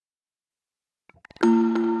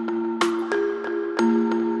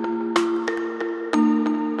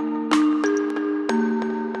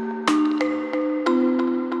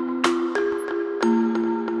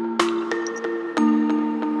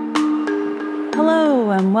Hello,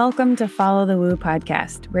 and welcome to Follow the Woo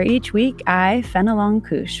podcast, where each week I, Fenelon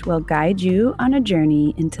Kush, will guide you on a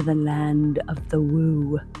journey into the land of the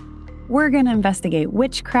woo. We're going to investigate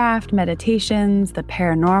witchcraft, meditations, the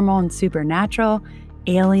paranormal and supernatural,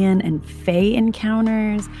 alien and fae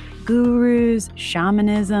encounters, gurus,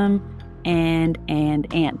 shamanism, and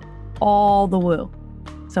all the woo.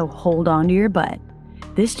 So hold on to your butt.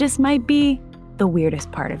 This just might be the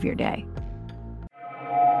weirdest part of your day.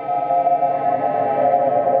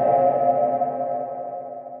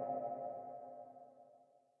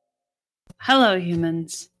 Hello,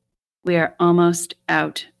 humans. We are almost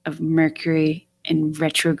out of Mercury in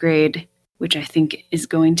retrograde, which I think is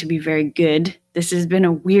going to be very good. This has been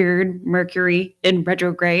a weird Mercury in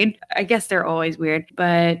retrograde. I guess they're always weird,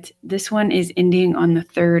 but this one is ending on the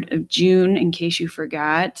 3rd of June, in case you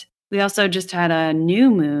forgot. We also just had a new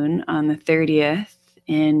moon on the 30th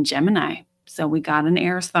in Gemini. So we got an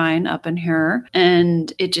air sign up in here,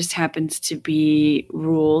 and it just happens to be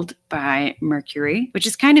ruled by Mercury, which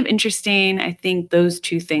is kind of interesting. I think those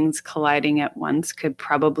two things colliding at once could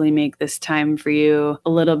probably make this time for you a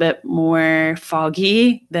little bit more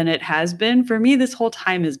foggy than it has been. For me, this whole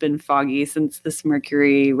time has been foggy since this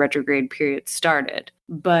Mercury retrograde period started.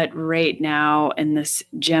 But right now, in this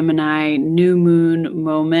Gemini new moon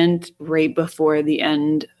moment, right before the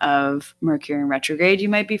end of Mercury in retrograde, you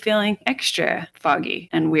might be feeling extra foggy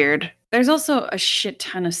and weird. There's also a shit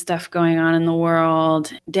ton of stuff going on in the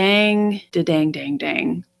world. Dang.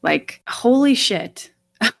 Like, holy shit.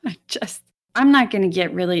 I'm not going to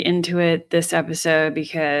get really into it this episode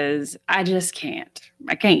because I just can't.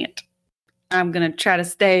 I can't. I'm going to try to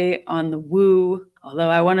stay on the woo. Although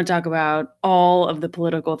I want to talk about all of the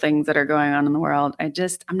political things that are going on in the world,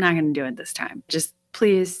 I'm not going to do it this time. Just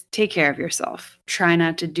please take care of yourself. Try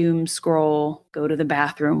not to doom scroll. Go to the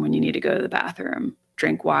bathroom when you need to go to the bathroom.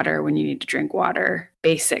 Drink water when you need to drink water.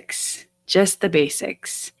 Basics. Just the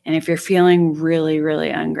basics. And if you're feeling really,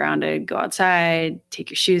 really ungrounded, go outside,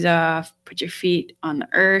 take your shoes off, put your feet on the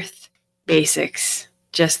earth. Basics.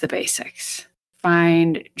 Just the basics.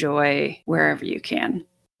 Find joy wherever you can.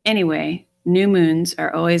 Anyway, new moons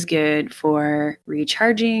are always good for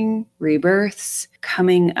recharging, rebirths,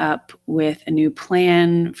 coming up with a new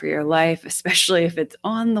plan for your life, especially if it's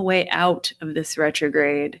on the way out of this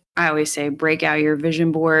retrograde. I always say break out your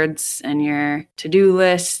vision boards and your to-do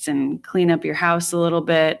lists and clean up your house a little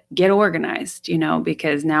bit. Get organized,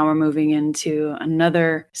 because now we're moving into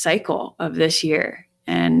another cycle of this year.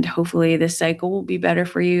 And hopefully this cycle will be better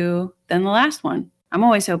for you than the last one. I'm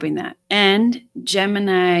always hoping that. And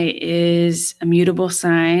Gemini is a mutable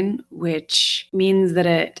sign, which means that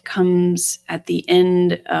it comes at the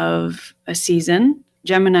end of a season.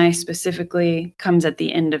 Gemini specifically comes at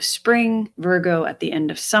the end of spring, Virgo at the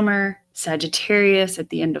end of summer, Sagittarius at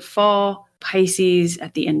the end of fall, Pisces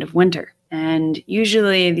at the end of winter. And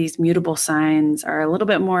usually these mutable signs are a little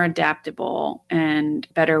bit more adaptable and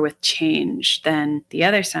better with change than the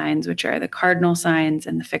other signs, which are the cardinal signs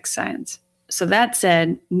and the fixed signs. So that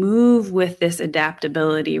said, move with this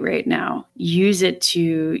adaptability right now. Use it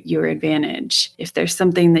to your advantage. If there's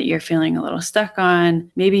something that you're feeling a little stuck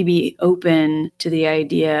on, maybe be open to the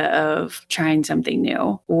idea of trying something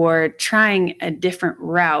new or trying a different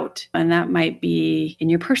route. And that might be in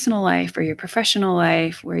your personal life or your professional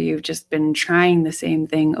life where you've just been trying the same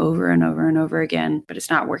thing over and over and over again, but it's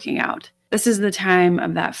not working out. This is the time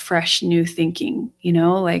of that fresh new thinking,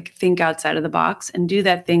 like think outside of the box and do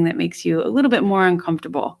that thing that makes you a little bit more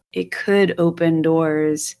uncomfortable. It could open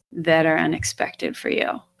doors that are unexpected for you.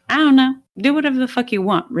 I don't know. Do whatever the fuck you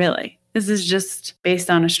want, really. This is just based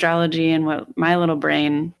on astrology and what my little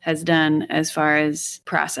brain has done as far as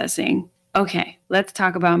processing. Okay, let's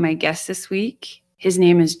talk about my guest this week. His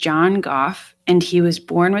name is John Goff, and he was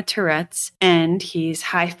born with Tourette's, and he's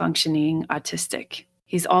high-functioning autistic.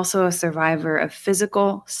 He's also a survivor of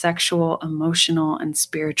physical, sexual, emotional, and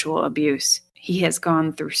spiritual abuse. He has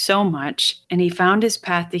gone through so much, and he found his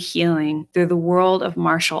path to healing through the world of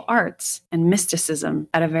martial arts and mysticism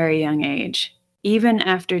at a very young age. Even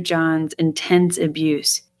after John's intense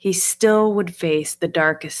abuse, he still would face the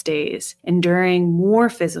darkest days, enduring more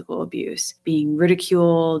physical abuse, being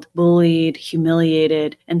ridiculed, bullied,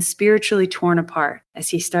 humiliated, and spiritually torn apart as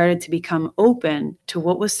he started to become open to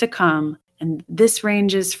what was to come. And this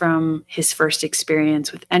ranges from his first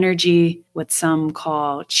experience with energy, what some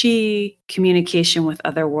call chi, communication with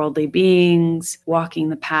otherworldly beings, walking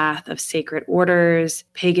the path of sacred orders,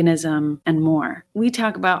 paganism, and more. We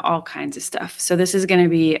talk about all kinds of stuff. So this is going to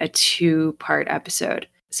be a 2-part episode.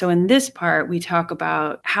 So in this part, we talk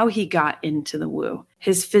about how he got into the woo,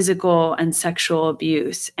 his physical and sexual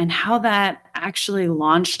abuse, and how that actually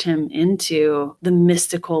launched him into the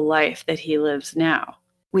mystical life that he lives now.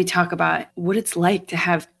 We talk about what it's like to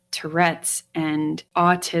have Tourette's and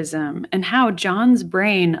autism, and how John's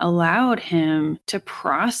brain allowed him to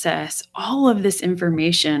process all of this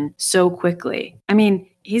information so quickly. I mean,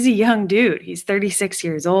 he's a young dude. He's 36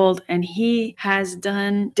 years old, and he has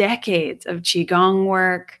done decades of Qigong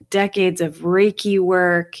work, decades of Reiki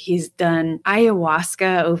work. He's done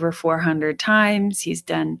ayahuasca over 400 times. He's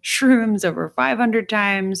done shrooms over 500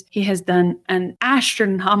 times. He has done an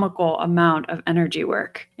astronomical amount of energy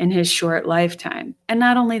work in his short lifetime. And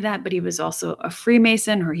not only that, but he was also a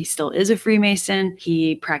Freemason, or he still is a Freemason.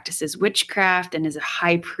 He practices witchcraft and is a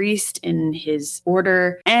high priest in his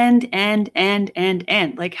order, and.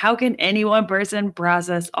 Like, how can any one person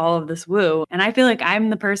process all of this woo? And I feel like I'm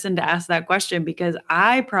the person to ask that question, because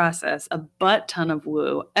I process a butt ton of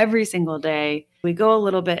woo every single day. We go a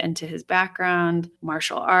little bit into his background,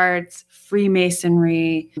 martial arts,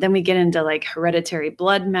 Freemasonry. Then we get into like hereditary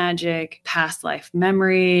blood magic, past life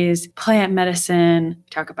memories, plant medicine,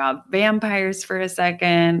 talk about vampires for a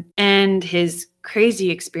second, and his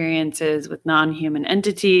crazy experiences with non-human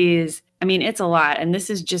entities. I mean, it's a lot. And this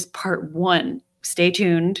is just part one. Stay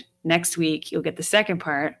tuned. Next week, you'll get the second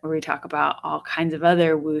part where we talk about all kinds of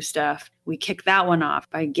other woo stuff. We kick that one off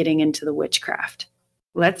by getting into the witchcraft.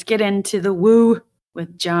 Let's get into the woo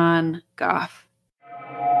with John Goff.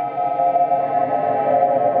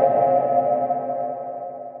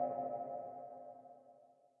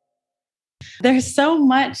 There's so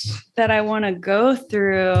much that I want to go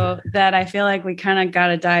through that I feel like we kind of got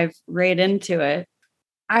to dive right into it.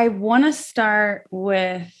 I want to start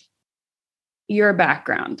with your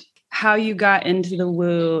background, how you got into the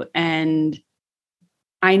woo. And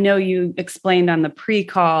I know you explained on the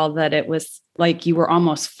pre-call that it was like you were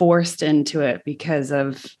almost forced into it because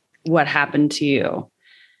of what happened to you.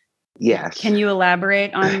 Yes. Can you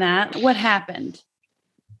elaborate on that? What happened?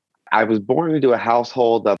 I was born into a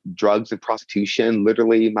household of drugs and prostitution.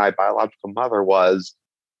 Literally, my biological mother was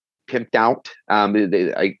pimped out.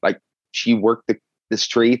 She worked the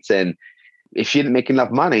streets, and if she didn't make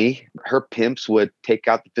enough money, her pimps would take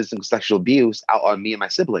out the physical sexual abuse out on me and my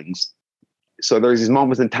siblings. So there's these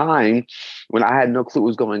moments in time when I had no clue what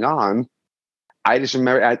was going on. I just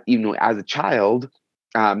remember, as a child,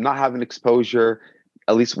 not having exposure,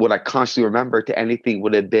 at least what I consciously remember, to anything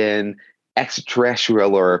would have been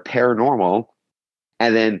extraterrestrial or paranormal.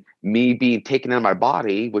 And then me being taken out of my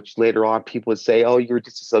body, which later on people would say, oh, you're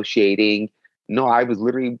disassociating. No, I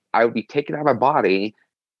would be taken out of my body,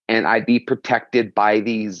 and I'd be protected by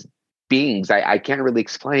these beings. I can't really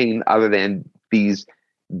explain other than these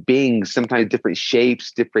beings, sometimes different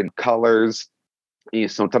shapes, different colors.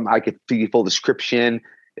 Sometimes I could feel full description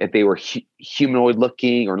if they were humanoid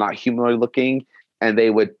looking or not humanoid looking. And they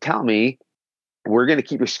would tell me, we're going to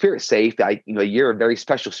keep your spirit safe. You're a very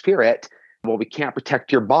special spirit. Well, we can't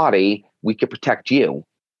protect your body. We can protect you.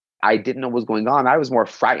 I didn't know what was going on. I was more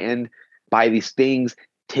frightened by these things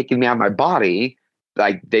taking me out of my body.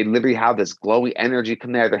 Like, they literally have this glowing energy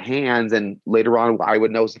coming out of their hands. And later on, I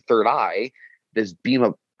would notice the third eye, this beam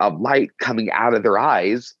of light coming out of their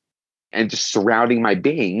eyes and just surrounding my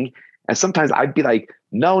being. And sometimes I'd be like,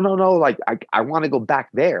 no, like, I want to go back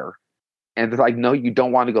there. And they're like, no, you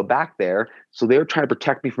don't want to go back there. So they were trying to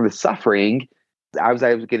protect me from the suffering. As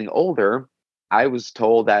I was getting older, I was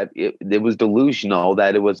told that it was delusional,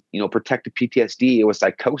 that it was, protective PTSD, it was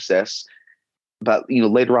psychosis. But,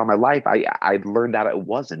 later on in my life, I learned that it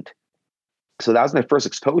wasn't. So that was my first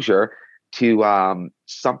exposure to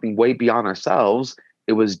something way beyond ourselves.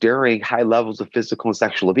 It was during high levels of physical and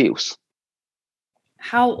sexual abuse.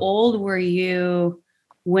 How old were you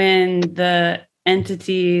when the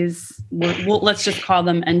entities, let's just call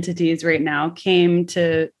them entities right now, came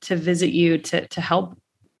to visit you to help?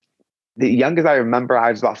 The youngest I remember, I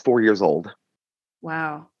was about 4 years old.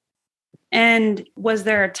 Wow. And was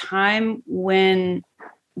there a time when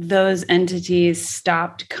those entities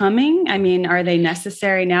stopped coming? I mean, are they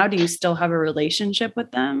necessary now? Do you still have a relationship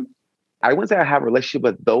with them? I wouldn't say I have a relationship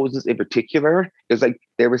with those in particular. It was like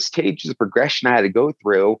there were stages of progression I had to go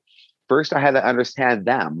through. First, I had to understand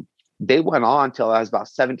them. They went on till I was about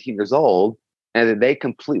 17 years old, and then they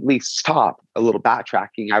completely stopped. A little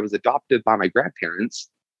backtracking. I was adopted by my grandparents.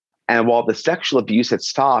 And while the sexual abuse had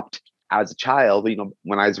stopped as a child,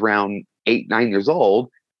 when I was around 8, 9 years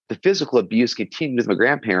old, the physical abuse continued with my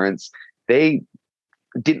grandparents. They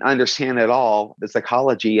didn't understand at all the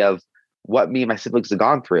psychology of what me and my siblings had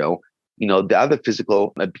gone through. The other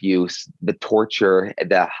physical abuse, the torture,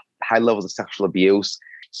 the high levels of sexual abuse.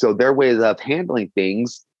 So their ways of handling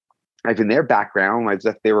things, like in their background, as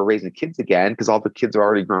if they were raising kids again, because all the kids are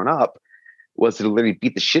already grown up, was to literally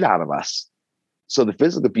beat the shit out of us. So the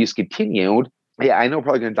physical abuse continued. Yeah, I know we're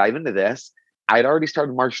probably going to dive into this. I'd already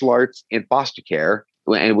started martial arts in foster care,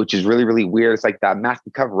 and which is really, really weird. It's like that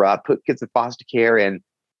massive cover up, put kids in foster care and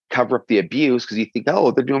cover up the abuse because you think,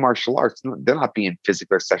 oh, they're doing martial arts. They're not being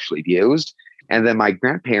physically or sexually abused. And then my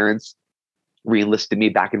grandparents re-enlisted me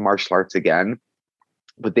back in martial arts again,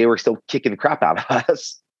 but they were still kicking the crap out of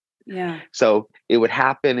us. Yeah. So it would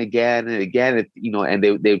happen again and again, and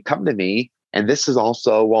they would come to me. And this is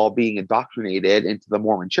also while being indoctrinated into the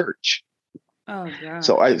Mormon church. Oh God.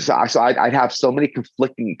 So I'd have so many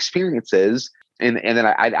conflicting experiences, and then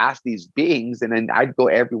I'd ask these beings, and then I'd go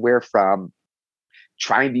everywhere from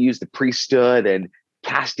trying to use the priesthood and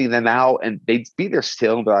casting them out, and they'd be there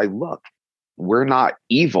still. But look, we're not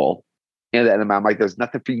evil, and then I'm like, there's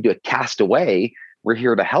nothing for you to cast away. We're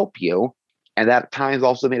here to help you, and that at times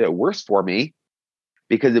also made it worse for me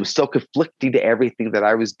because it was so conflicting to everything that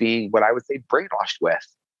I was being, what I would say, brainwashed with.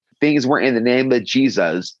 Things weren't in the name of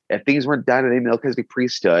Jesus, if things weren't done in the name of the Melchizedek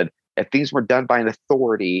priesthood, if things were done by an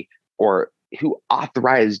authority or who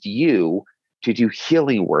authorized you to do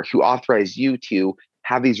healing work, who authorized you to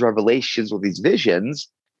have these revelations or these visions.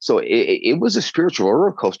 So it was a spiritual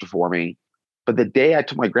roller coaster for me. But the day I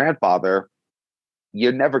told my grandfather,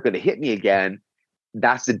 you're never going to hit me again,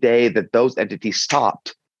 that's the day that those entities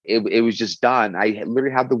stopped. It was just done. I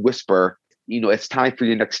literally had the whisper, it's time for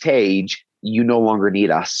your next stage. You no longer need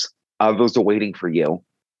us. Those are waiting for you.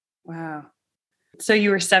 Wow. So you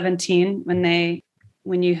were 17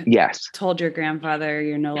 when you Yes. told your grandfather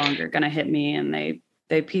you're no longer going to hit me, and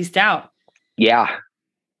they peaced out. Yeah.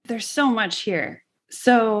 There's so much here.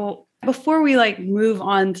 So before we move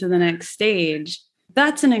on to the next stage,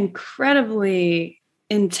 that's an incredibly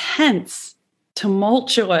intense,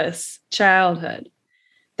 tumultuous childhood.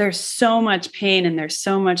 There's so much pain and there's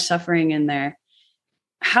so much suffering in there.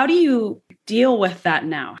 How do you deal with that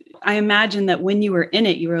now? I imagine that when you were in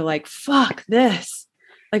it, you were like, fuck this,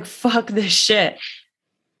 fuck this shit.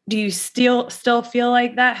 Do you still feel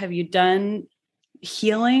like that? Have you done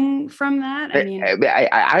healing from that? I mean,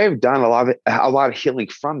 I have done a lot of healing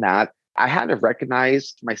from that. I had to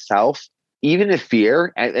recognize myself, even in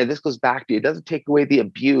fear, and this goes back to, it doesn't take away the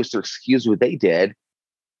abuse or excuse what they did.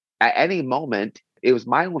 At any moment, it was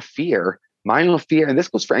my own fear, and this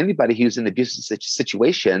goes for anybody who's in abusive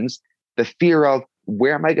situations, the fear of,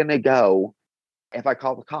 where am I going to go if I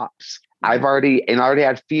call the cops? I've already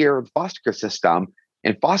had fear of the foster care system.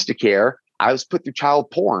 In foster care, I was put through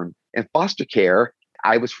child porn. In foster care,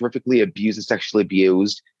 I was horrifically abused and sexually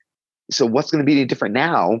abused. So what's going to be any different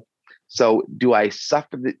now? So do I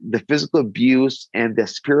suffer the physical abuse and the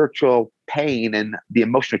spiritual pain and the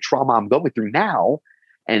emotional trauma I'm going through now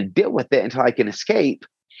and deal with it until I can escape?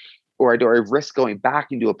 Or do I risk going back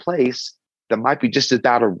into a place that might be just as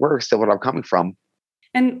bad or worse than what I'm coming from?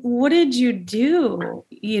 And what did you do,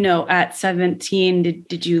 at 17?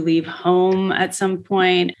 Did you leave home at some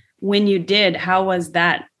point? When you did, how was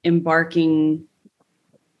that embarking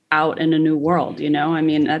out in a new world? I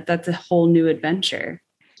mean, that's a whole new adventure.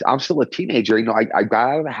 I'm still a teenager. I got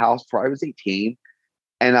out of the house before I was 18,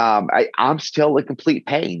 and I'm still in complete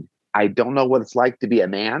pain. I don't know what it's like to be a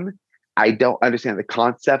man. I don't understand the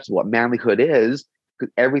concepts of what manlyhood is,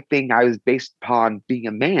 because everything I was based upon being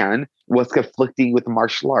a man was conflicting with the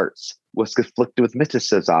martial arts, was conflicted with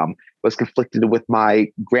mysticism, was conflicted with my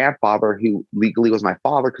grandfather, who legally was my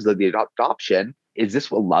father because of the adoption. Is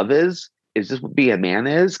this what love is? Is this what being a man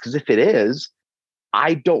is? Because if it is,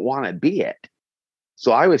 I don't want to be it.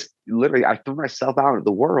 So I threw myself out into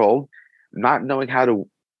the world, not knowing how to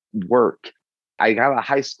work. I got out of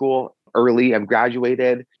high school early. I'm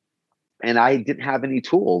graduated, and I didn't have any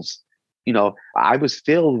tools. I was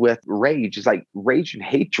filled with rage. It's like rage and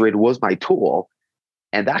hatred was my tool,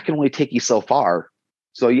 and that can only take you so far.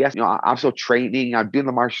 So yes, I'm still training. I'm doing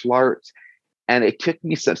the martial arts, and it took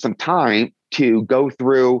me some time to go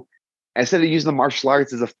through. Instead of using the martial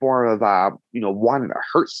arts as a form of wanting to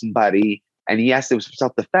hurt somebody, and yes, it was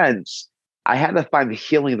self-defense, I had to find the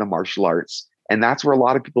healing of the martial arts, and that's where a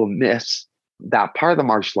lot of people miss that part of the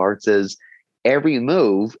martial arts is every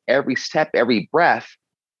move, every step, every breath.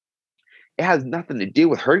 It has nothing to do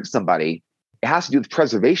with hurting somebody. It has to do with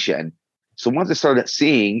preservation. So once I started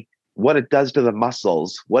seeing what it does to the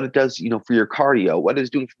muscles, what it does, for your cardio, what it's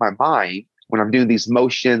doing for my mind when I'm doing these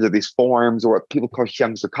motions or these forms or what people call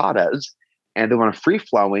young cicadas, and then when I'm free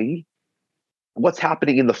flowing, what's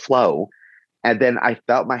happening in the flow? And then I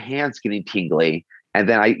felt my hands getting tingly, And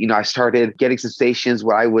then I started getting sensations,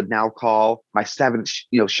 what I would now call my seventh,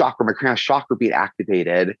 chakra, my crown chakra being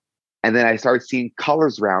activated. And then I started seeing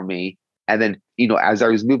colors around me. And then, as I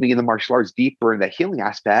was moving into martial arts deeper in the healing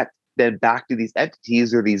aspect, then back to these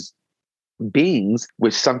entities or these beings,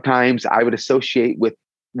 which sometimes I would associate with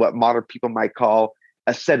what modern people might call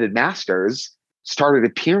ascended masters, started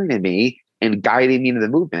appearing in me and guiding me into the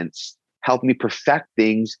movements, helped me perfect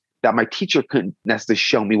things that my teacher couldn't necessarily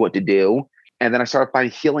show me what to do. And then I started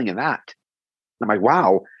finding healing in that. I'm like,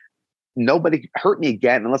 wow, nobody hurt me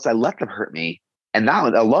again unless I let them hurt me. And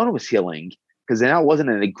that alone was healing, because now it wasn't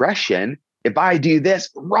an aggression. If I do this,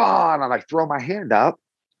 raw, and I throw my hand up,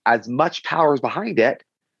 as much power is behind it.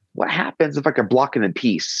 What happens if I can block it in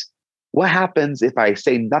peace? What happens if I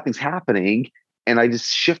say nothing's happening and I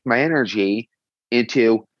just shift my energy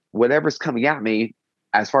into whatever's coming at me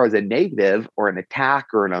as far as a negative or an attack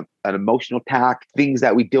or an emotional attack, things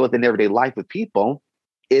that we deal with in everyday life with people?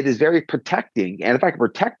 It is very protecting. And if I can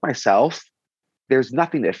protect myself, there's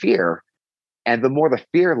nothing to fear. And the more the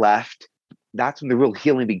fear left, that's when the real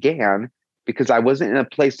healing began, because I wasn't in a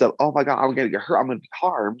place of, oh my God, I'm going to get hurt, I'm going to be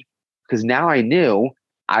harmed. Because now I knew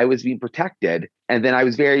I was being protected. And then I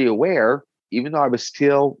was very aware, even though I was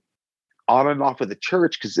still on and off with the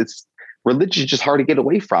church, because religion is just hard to get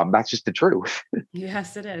away from. That's just the truth.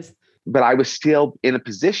 Yes, it is. But I was still in a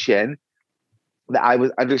position that I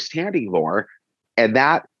was understanding more. And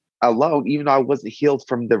that alone, even though I wasn't healed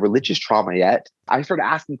from the religious trauma yet, I started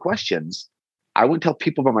asking questions. I wouldn't tell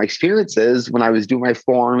people about my experiences when I was doing my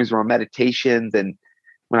forms or meditations and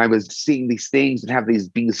when I was seeing these things and have these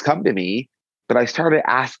beings come to me. But I started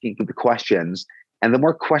asking the questions. And the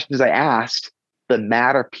more questions I asked, the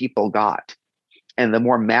madder people got. And the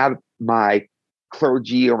more mad my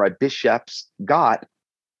clergy or my bishops got,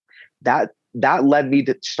 that led me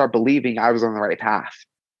to start believing I was on the right path.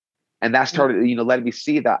 And that started, letting me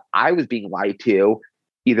see that I was being lied to.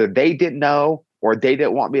 Either they didn't know or they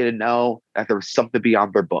didn't want me to know that there was something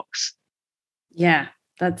beyond their books. Yeah,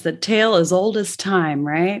 that's the tale as old as time,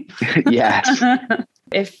 right? Yes.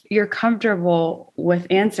 If you're comfortable with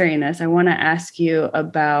answering this, I want to ask you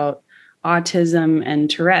about autism and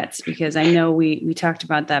Tourette's, because I know we talked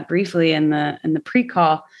about that briefly in the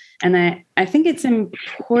pre-call. And I think it's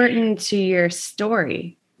important to your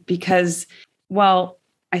story because, well,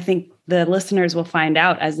 I think the listeners will find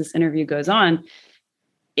out as this interview goes on,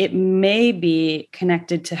 it may be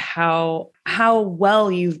connected to how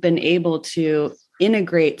well you've been able to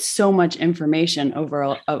integrate so much information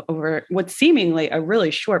over what's seemingly a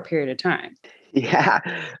really short period of time. Yeah.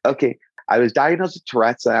 Okay. I was diagnosed with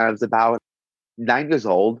Tourette's when I was about 9 years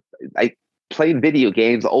old. I played video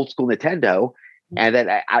games, old school Nintendo, and then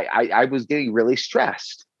I was getting really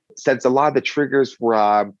stressed since a lot of the triggers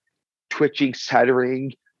were twitching,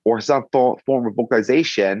 stuttering, or some form of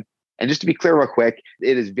vocalization. And just to be clear real quick,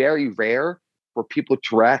 it is very rare for people with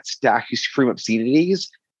Tourette's to actually scream obscenities.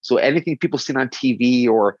 So anything people see on TV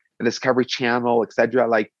or the Discovery Channel, etc.,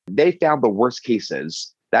 like they found the worst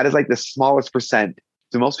cases. That is like the smallest percent.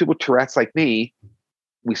 So most people with Tourette's like me,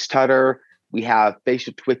 we stutter, we have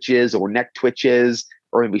facial twitches or neck twitches,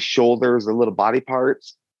 or maybe shoulders or little body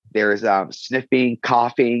parts. There's sniffing,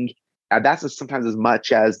 coughing. And that's sometimes as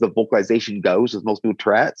much as the vocalization goes with most people with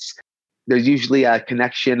Tourette's. There's usually a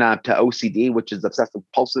connection to OCD, which is obsessive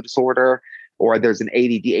compulsive disorder, or there's an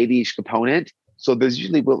ADD, ADHD component. So there's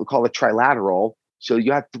usually what we call a trilateral. So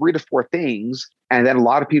you have 3 to 4 things. And then a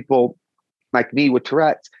lot of people like me with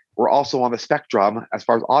Tourette's were also on the spectrum as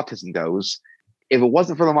far as autism goes. If it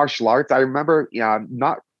wasn't for the martial arts, I remember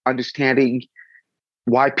not understanding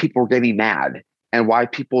why people were getting mad and why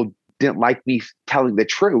people didn't like me telling the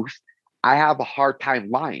truth. I have a hard time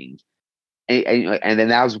lying. And then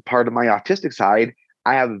that was part of my autistic side.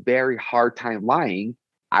 I have a very hard time lying.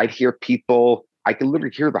 I'd hear people, I could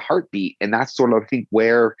literally hear the heartbeat. And that's sort of, I think,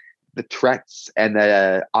 where the Tourette's and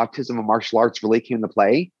the autism and martial arts really came into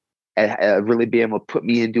play and really being able to put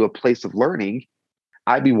me into a place of learning.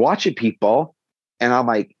 I'd be watching people and I'm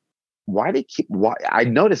like, why I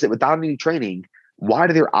notice it without any training. Why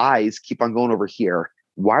do their eyes keep on going over here?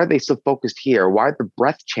 Why are they so focused here? Why did the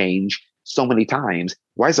breath change so many times?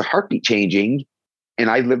 Why is the heartbeat changing? And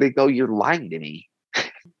I literally go, you're lying to me.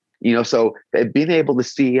 So being able to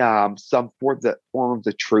see some forms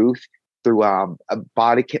of truth through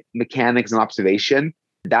body mechanics and observation,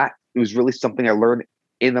 that was really something I learned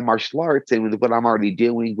in the martial arts. And with what I'm already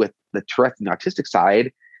doing with the Tourette's and autistic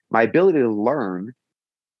side, my ability to learn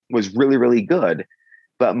was really, really good.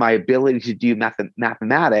 But my ability to do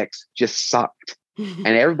mathematics just sucked. And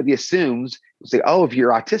everybody assumes, say, oh, if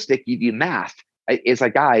you're autistic, you do math. It's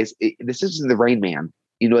like, guys, this isn't the Rain Man.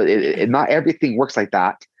 Not everything works like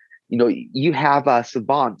that. You have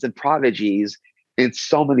savants and prodigies in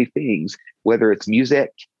so many things, whether it's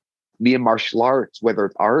music, me and martial arts, whether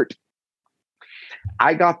it's art.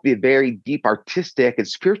 I got the very deep artistic and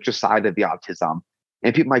spiritual side of the autism.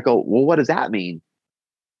 And people might go, well, what does that mean?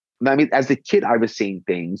 I mean, as a kid, I was seeing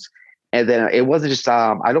things. And then it wasn't just,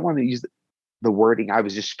 I don't want to use the wording, I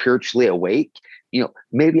was just spiritually awake.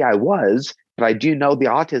 Maybe I was, but I do know the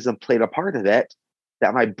autism played a part of it,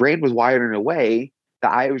 that my brain was wired in a way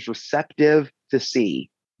that I was receptive to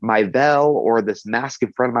see. My veil or this mask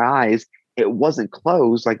in front of my eyes, it wasn't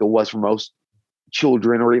closed like it was for most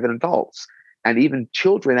children or even adults. And even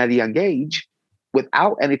children at a young age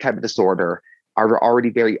without any type of disorder are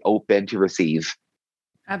already very open to receive.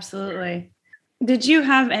 Absolutely. Did you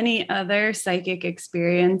have any other psychic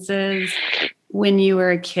experiences when you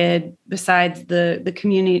were a kid besides the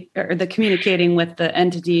community or the communicating with the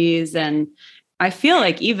entities? And I feel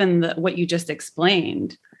like even what you just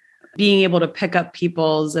explained, being able to pick up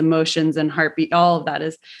people's emotions and heartbeat, all of that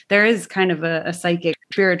there is kind of a psychic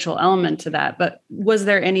spiritual element to that. But was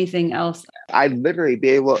there anything else? I'd literally be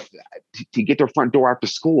able to get to the front door after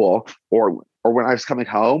school or when I was coming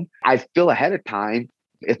home. I'd feel ahead of time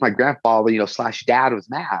if my grandfather, / dad was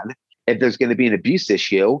mad, if there's going to be an abuse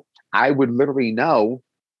issue. I would literally know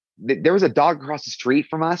that there was a dog across the street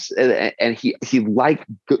from us, and he liked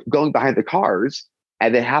going behind the cars,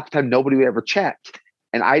 and then half the time nobody would ever check.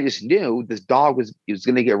 And I just knew this dog was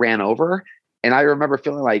going to get ran over. And I remember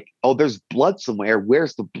feeling like, oh, there's blood somewhere.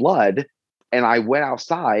 Where's the blood? And I went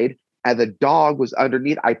outside and the dog was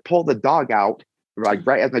underneath. I pulled the dog out like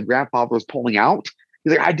right as my grandfather was pulling out.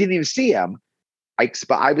 He's like, I didn't even see him.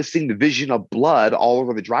 But I was seeing the vision of blood all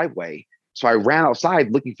over the driveway. So I ran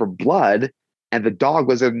outside looking for blood and the dog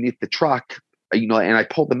was underneath the truck, and I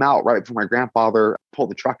pulled him out right before my grandfather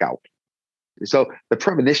pulled the truck out. So the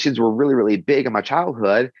premonitions were really, really big in my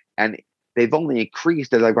childhood, and they've only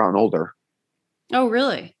increased as I've gotten older. Oh,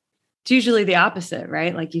 really? It's usually the opposite,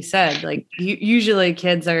 right? Like you said, like usually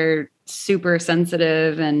kids are super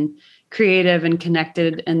sensitive and creative and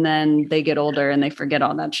connected, and then they get older and they forget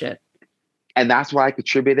all that shit. And that's why I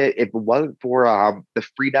contribute it. If it wasn't for the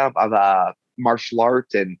freedom of martial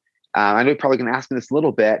arts, and I know you're probably going to ask me this a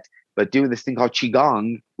little bit, but doing this thing called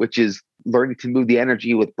Qigong, which is learning to move the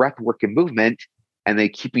energy with breath work and movement, and then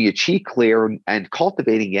keeping your chi clear and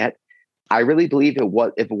cultivating it. I really believe if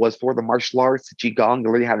it was for the martial arts, the Qigong,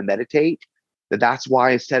 to learning how to meditate, that's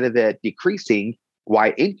why instead of it decreasing, why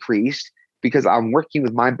it increased, because I'm working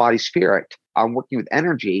with mind, body, spirit. I'm working with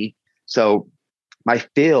energy. So my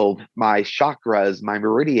field, my chakras, my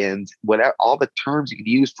meridians, whatever, all the terms you can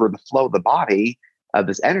use for the flow of the body of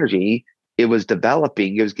this energy, it was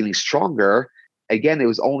developing, it was getting stronger. Again, it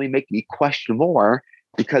was only making me question more,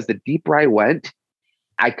 because the deeper I went,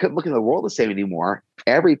 I couldn't look at the world the same anymore.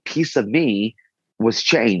 Every piece of me was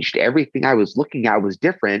changed. Everything I was looking at was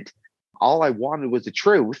different. All I wanted was the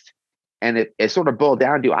truth. And it sort of boiled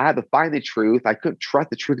down to, I had to find the truth. I couldn't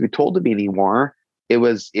trust the truth to be told to me anymore. It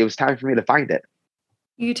was time for me to find it.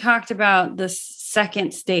 You talked about the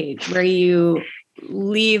second stage where you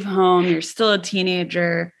leave home, you're still a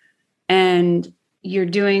teenager, and you're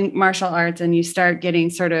doing martial arts, and you start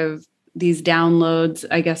getting sort of these downloads,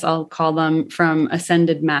 I guess I'll call them, from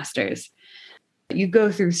ascended masters. You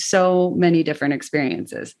go through so many different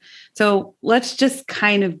experiences. So let's just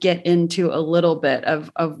kind of get into a little bit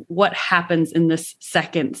of what happens in this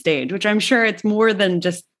second stage, which I'm sure it's more than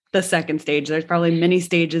just the second stage. There's probably many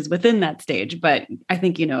stages within that stage, but I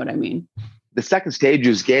think you know what I mean. The second stage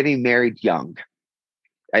was getting married young.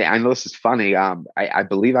 I know this is funny. I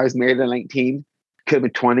believe I was married at 19, could have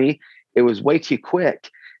been 20. It was way too quick,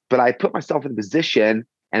 but I put myself in a position,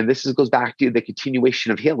 and goes back to the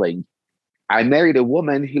continuation of healing. I married a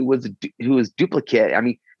woman who was duplicate. I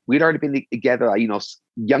mean, we'd already been together,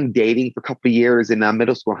 young dating for a couple of years in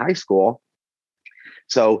middle school and high school.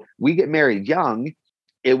 So we get married young.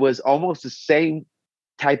 It was almost the same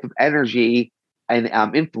type of energy and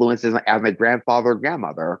influence as my grandfather and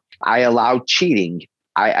grandmother. I allowed cheating.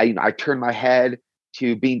 I turned my head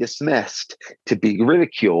to being dismissed, to being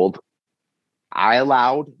ridiculed. I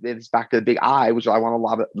allowed, it's back to the big I, which I want a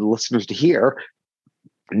lot of the listeners to hear.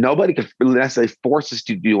 Nobody could necessarily force us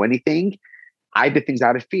to do anything. I did things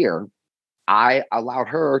out of fear. I allowed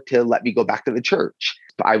her to let me go back to the church.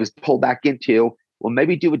 I was pulled back into, well,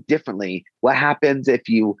 maybe do it differently. What happens if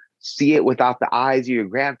you see it without the eyes of your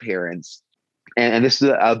grandparents? And this is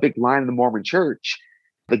a big line in the Mormon church.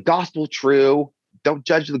 The gospel true. Don't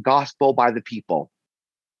judge the gospel by the people.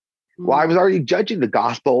 Well, I was already judging the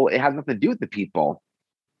gospel. It had nothing to do with the people.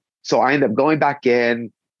 So I ended up going back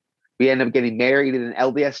in, We end up getting married in an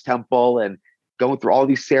LDS temple and going through all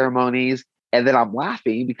these ceremonies. And then I'm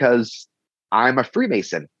laughing because I'm a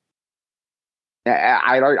Freemason.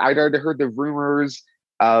 I'd already heard the rumors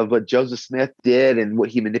of what Joseph Smith did and what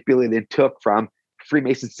he manipulated and took from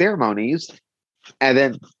Freemason ceremonies. And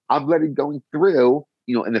then I'm literally going through,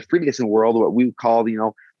 in the Freemason world, what we would call,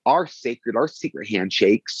 our secret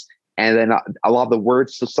handshakes. And then a lot of the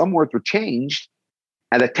words, so some words were changed.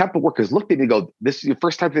 And the temple workers looked at me and go, "This is your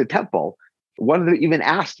first time to the temple." One of them even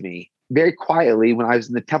asked me very quietly when I was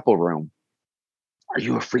in the temple room, "Are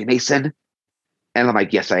you a Freemason?" And I'm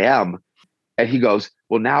like, "Yes, I am." And he goes,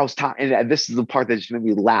 "Well, now it's time." And this is the part that just made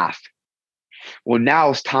me laugh. "Well, now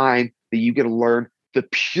it's time that you get to learn the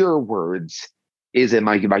pure words." Is in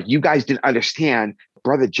my, you guys didn't understand.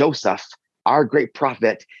 Brother Joseph, our great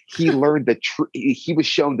prophet, he learned he was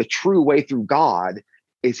shown the true way through God.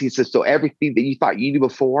 Is he says, so everything that you thought you knew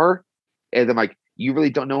before, and I'm like, you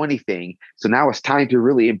really don't know anything. So now it's time to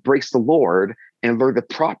really embrace the Lord and learn the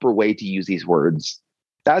proper way to use these words.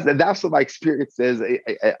 That's what my experience is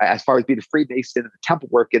as far as being a Freemason and the temple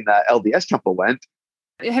work in the LDS temple went.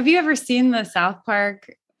 Have you ever seen the South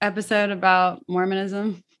Park episode about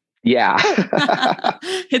Mormonism? Yeah.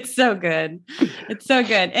 It's so good. It's so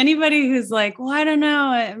good. Anybody who's like, well, I don't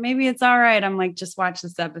know, maybe it's all right. I'm like, just watch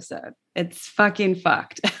this episode. It's fucking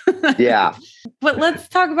fucked. Yeah. But let's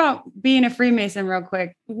talk about being a Freemason real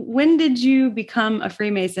quick. When did you become a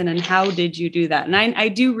Freemason and how did you do that? And I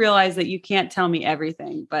do realize that you can't tell me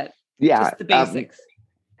everything, but just the basics.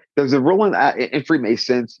 There's a rule in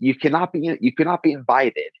Freemasons. You cannot be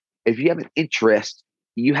invited. If you have an interest,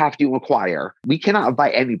 you have to inquire. We cannot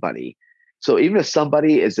invite anybody. So even if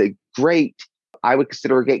somebody is I would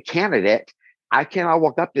consider a great candidate, I cannot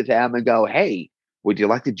walk up to them and go, "Hey, would you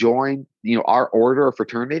like to join, our order or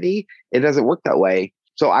fraternity?" It doesn't work that way.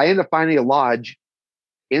 So I ended up finding a lodge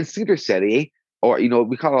in Cedar City, or,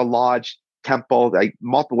 we call it a lodge, temple, like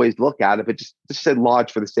multiple ways to look at it, but just said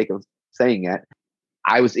lodge for the sake of saying it.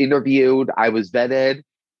 I was interviewed. I was vetted.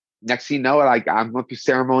 Next thing you know, I'm going through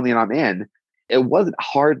ceremony and I'm in. It wasn't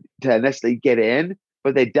hard to necessarily get in,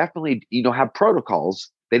 but they definitely, have protocols.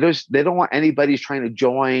 They don't want anybody trying to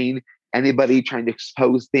join, anybody trying to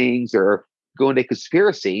expose things or go into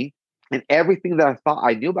conspiracy. And everything that I thought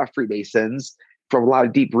I knew about Freemasons from a lot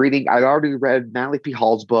of deep reading, I'd already read Manly P.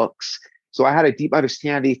 Hall's books. So I had a deep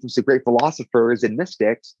understanding from some great philosophers and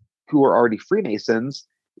mystics who were already Freemasons,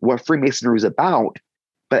 what Freemasonry was about.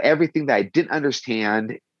 But everything that I didn't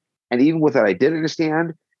understand, and even with what I did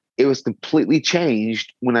understand, it was completely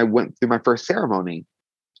changed when I went through my first ceremony.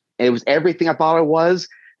 And it was everything I thought it was,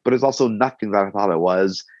 but it was also nothing that I thought it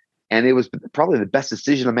was. And it was probably the best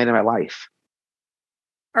decision I made in my life.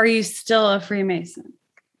 Are you still a Freemason?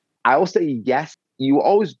 I will say yes. You will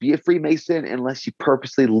always be a Freemason unless you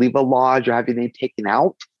purposely leave a lodge or have your name taken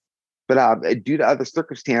out. But due to other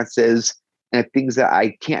circumstances and things that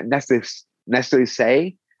I can't necessarily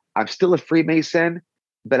say, I'm still a Freemason.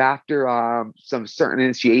 But after some certain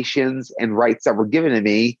initiations and rites that were given to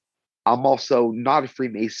me, I'm also not a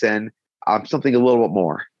Freemason. I'm something a little bit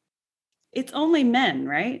more. It's only men,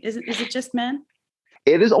 right? Is it just men?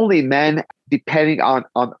 It is only men, depending on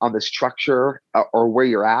the structure or where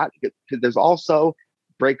you're at. There's also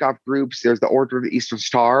breakoff groups. There's the Order of the Eastern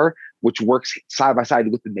Star, which works side by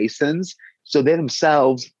side with the Masons. So they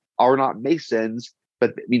themselves are not Masons,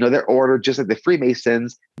 but their order, just like the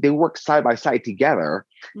Freemasons, they work side by side together.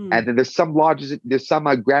 And then there's some lodges,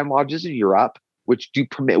 grand lodges in Europe which do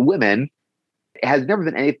permit women. It has never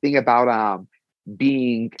been anything about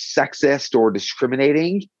being sexist or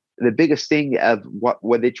discriminating. The biggest thing of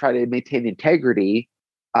what they try to maintain integrity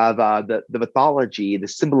of the mythology, the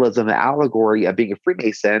symbolism, the allegory of being a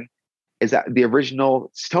Freemason is that the original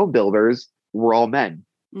stone builders were all men.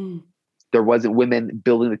 There wasn't women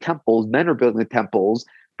building the temples. Men were building the temples,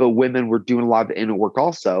 but women were doing a lot of the inner work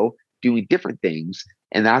also, doing different things.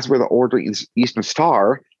 And that's where the Order of Eastern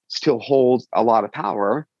Star still holds a lot of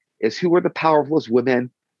power, is who are the powerfulest women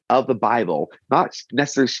of the Bible, not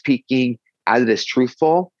necessarily speaking as it is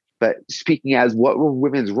truthful, but speaking as what were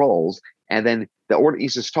women's roles. And then the Order of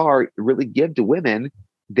Eastern Star really give to women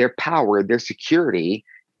their power, their security,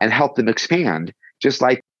 and help them expand. Just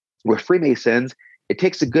like with Freemasons, it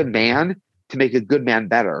takes a good man to make a good man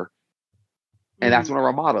better. And that's one of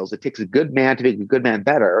our mottos. It takes a good man to make a good man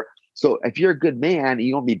better. So if you're a good man,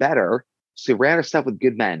 you want to be better, surround yourself with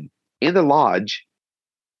good men. In the lodge,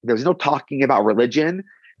 there's no talking about religion.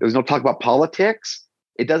 There's no talk about politics.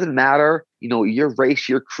 It doesn't matter, your race,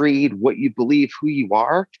 your creed, what you believe, who you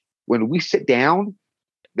are. When we sit down,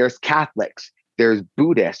 there's Catholics, there's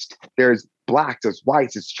Buddhists, there's Blacks, there's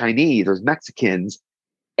whites, there's Chinese, there's Mexicans.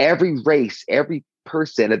 every race, every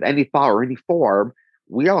person of any thought or any form,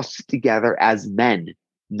 we all sit together as men,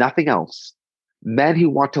 nothing else. Men who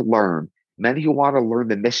want to learn, men who want to learn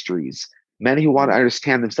the mysteries, men who want to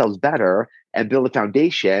understand themselves better and build a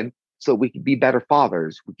foundation so we can be better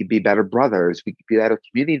fathers, we can be better brothers, we can be better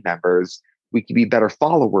community members, we can be better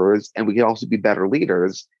followers, and we can also be better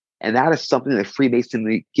leaders. And that is something that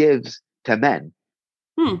Freemasonry gives to men.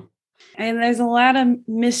 And there's a lot of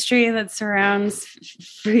mystery that surrounds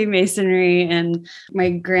Freemasonry. And my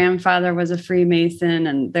grandfather was a Freemason,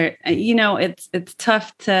 and there, it's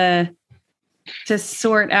tough to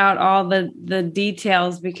sort out all the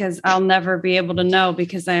details because I'll never be able to know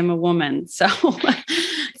because I am a woman. So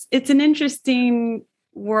it's an interesting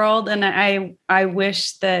world. And I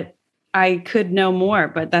wish that I could know more,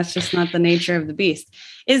 but that's just not the nature of the beast.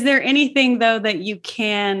 Is there anything though that you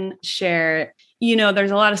can share?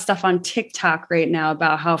 There's a lot of stuff on TikTok right now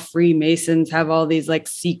about how Freemasons have all these like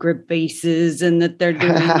secret bases and that they're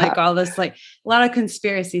doing like all this, like a lot of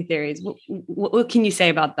conspiracy theories. What can you say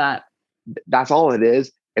about that? That's all it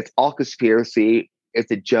is. It's all conspiracy.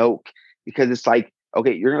 It's a joke because it's like,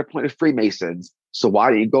 okay, you're going to point at Freemasons. So why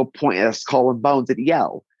don't you go point at Skull and Bones at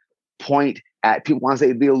Yale? Point at people want to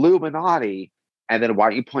say the Illuminati. And then why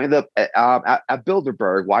don't you point at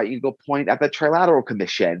Bilderberg? Why don't you go point at the Trilateral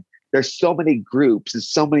Commission? There's so many groups and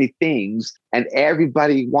so many things, and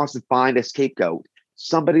everybody wants to find a scapegoat,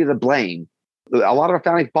 somebody to blame. A lot of our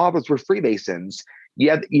founding fathers were Freemasons.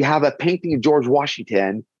 You have a painting of George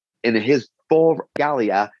Washington in his full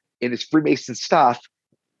regalia, in his Freemason stuff,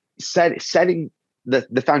 setting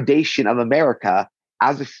the foundation of America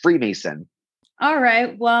as a Freemason. All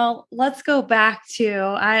right. Well, let's go back to,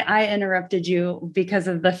 I interrupted you because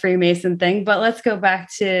of the Freemason thing, but let's go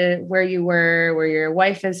back to where you were, where your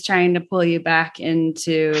wife is trying to pull you back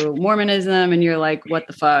into Mormonism. And you're like, what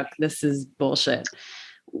the fuck? This is bullshit.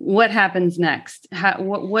 What happens next?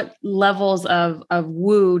 What levels of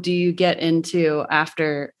woo do you get into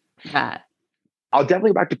after that? I'll definitely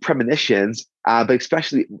go back to premonitions, but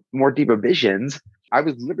especially more deeper visions. I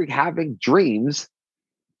was literally having dreams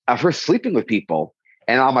of her sleeping with people.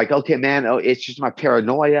 And I'm like, okay, man, it's just my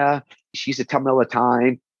paranoia. She used to tell me all the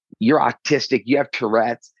time, you're autistic, you have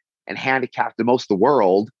Tourette's and handicapped the most of the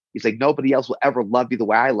world. He's like, nobody else will ever love you the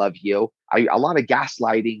way I love you. A lot of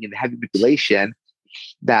gaslighting and heavy manipulation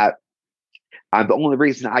that the only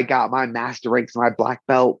reason I got my master ranks and my black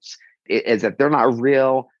belts is that they're not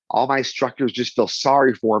real. All my instructors just feel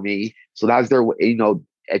sorry for me. So that was their,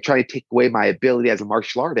 trying to take away my ability as a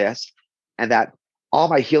martial artist, and that all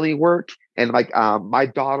my healing work and like my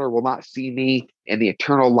daughter will not see me in the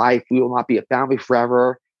eternal life. We will not be a family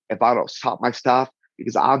forever if I don't stop my stuff,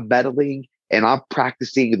 because I'm meddling and I'm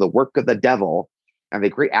practicing the work of the devil, and the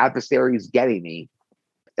great adversary is getting me.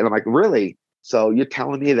 And I'm like, really? So you're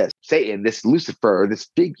telling me that Satan, this Lucifer, this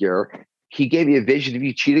figure, he gave me a vision of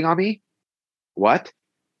you cheating on me? What?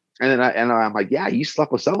 And then I'm like, yeah, you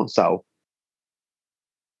slept with so-and-so.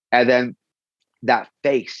 And then that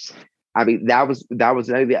face, I mean, that was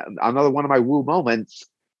another one of my woo moments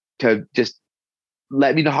to just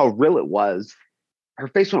let me know how real it was. Her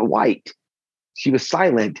face went white. She was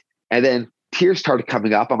silent. And then tears started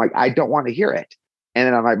coming up. I'm like, I don't want to hear it. And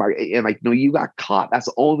then I'm like, no, you got caught. That's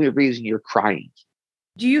the only reason you're crying.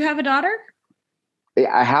 Do you have a daughter?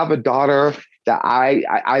 I have a daughter that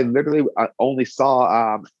I literally only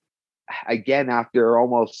saw again after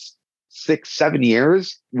almost 6-7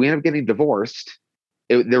 years. We ended up getting divorced.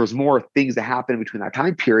 There was more things that happened between that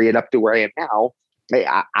time period up to where I am now.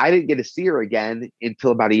 I didn't get to see her again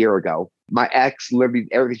until about a year ago. My ex literally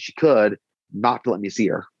did everything she could not to let me see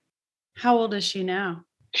her. How old is she now?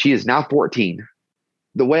 She is now 14.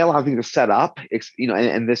 The way a lot of things are set up,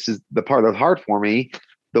 and this is the part that's hard for me,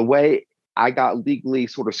 the way I got legally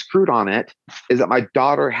sort of screwed on it is that my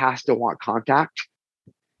daughter has to want contact,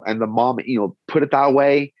 and the mom, put it that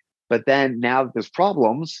way. But then now that there's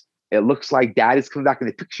problems, it looks like daddy's coming back in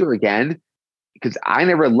the picture again, because I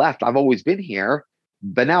never left. I've always been here,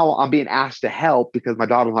 but now I'm being asked to help because my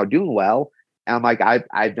daughter's not doing well. And I'm like,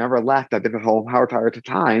 I've never left. I've been at home how tired at the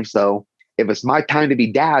time. So if it's my time to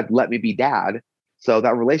be dad, let me be dad. So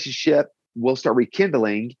that relationship will start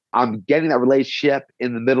rekindling. I'm getting that relationship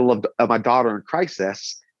in the middle of my daughter in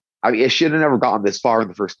crisis. I mean, it should have never gotten this far in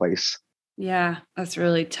the first place. Yeah, that's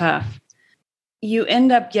really tough. You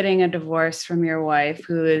end up getting a divorce from your wife,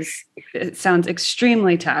 it sounds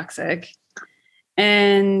extremely toxic.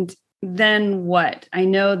 And then what? I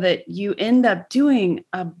know that you end up doing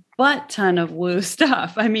a butt ton of woo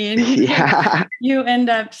stuff. I mean, yeah. You end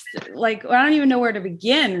up like, I don't even know where to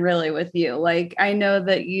begin really with you. Like, I know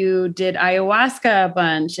that you did ayahuasca a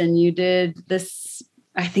bunch, and you did this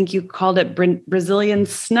I think you called it Brazilian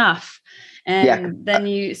snuff. And then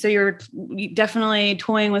you're definitely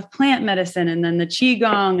toying with plant medicine, and then the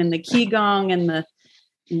Qigong and the Qigong and the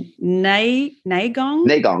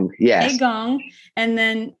Neigong, yes. Neigong. And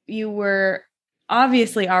then you were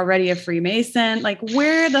obviously already a Freemason. Like,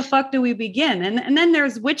 where the fuck do we begin? And then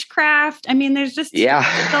there's witchcraft. I mean, there's just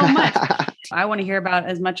so much. I want to hear about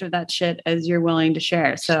as much of that shit as you're willing to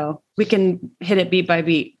share. So we can hit it beat by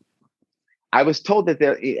beat. I was told that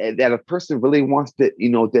that a person really wants to,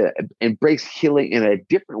 to embrace healing in a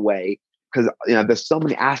different way, because there's so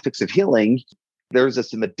many aspects of healing. There's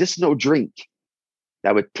this medicinal drink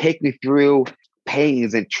that would take me through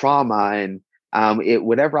pains and trauma and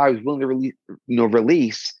whatever I was willing to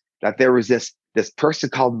release. That there was this person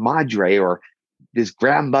called Madre, or this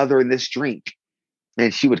grandmother in this drink,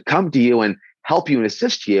 and she would come to you and help you and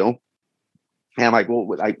assist you. And I'm like, well,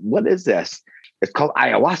 what is this? It's called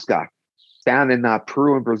ayahuasca. Down in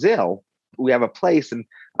Peru and Brazil, we have a place, and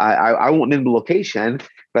I won't name the location,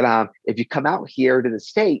 but if you come out here to the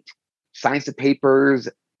state, sign some papers,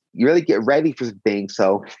 you really get ready for something.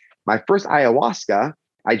 So my first ayahuasca,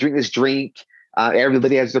 I drink this drink.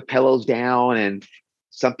 Everybody has their pillows down, and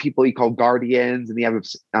some people you call guardians, and you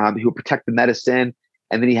have who protect the medicine,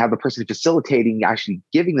 and then you have the person facilitating, actually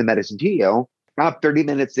giving the medicine to you. I'm 30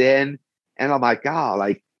 minutes in, and I'm like,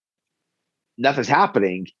 nothing's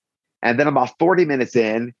happening. And then about 40 minutes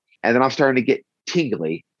in, and then I'm starting to get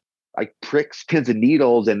tingly, like pricks, pins, and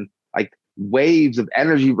needles, and like waves of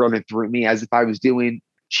energy running through me as if I was doing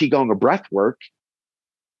Qigong or breath work.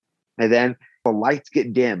 And then the lights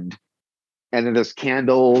get dimmed. And then there's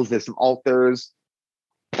candles, there's some altars.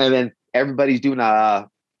 And then everybody's doing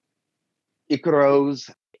Icaros,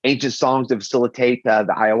 ancient songs to facilitate the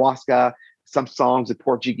ayahuasca, some songs in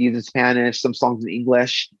Portuguese and Spanish, some songs in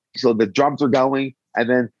English. So the drums are going, and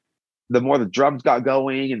then the more the drums got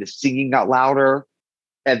going and the singing got louder,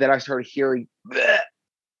 and then I started hearing, bleh,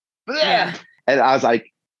 bleh. And I was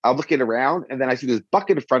like, I'm looking around, and then I see this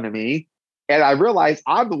bucket in front of me, and I realize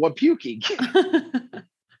I'm the one puking.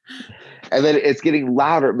 And then it's getting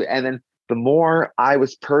louder. And then the more I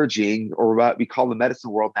was purging, or what we call the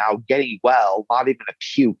medicine world now, getting well, not even a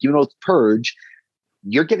puke, even though it's purge,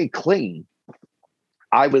 you're getting clean.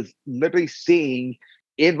 I was literally seeing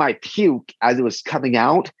in my puke as it was coming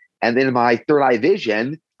out, and then in my third eye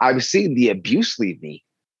vision, I was seeing the abuse leave me.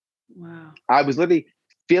 Wow. I was literally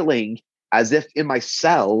feeling as if in my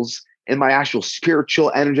cells, in my actual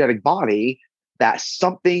spiritual, energetic body, that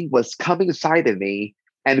something was coming inside of me,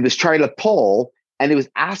 and it was trying to pull, and it was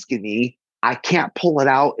asking me, I can't pull it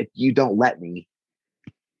out if you don't let me.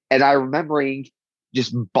 And I remembering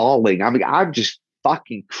just bawling. I mean, I'm just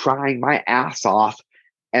fucking crying my ass off,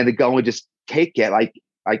 and to go and just take it, like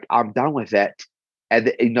I'm done with it.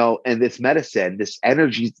 And and this medicine, this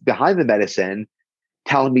energy behind the medicine,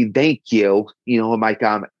 telling me thank you. I'm like,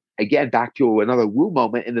 again, back to another woo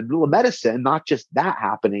moment in the middle of medicine, not just that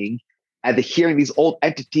happening, and the hearing these old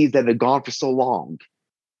entities that had gone for so long.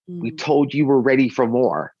 We told you we're ready for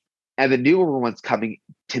more. And the newer ones coming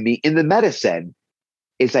to me in the medicine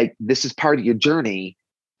is like, this is part of your journey.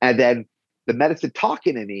 And then the medicine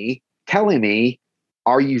talking to me, telling me,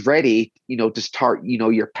 are you ready, to start,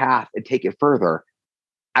 your path and take it further?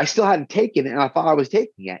 I still hadn't taken it, and I thought I was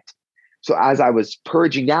taking it. So as I was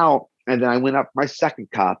purging out, and then I went up my second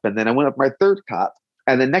cup, and then I went up my third cup,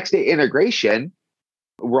 and the next day integration,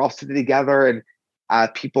 we're all sitting together,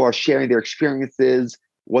 and people are sharing their experiences,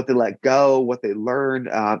 what they let go, what they learned,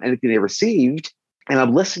 anything they received. And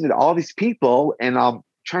I'm listening to all these people, and I'm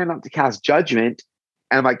trying not to cast judgment.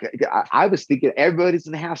 And I'm like, I was thinking everybody's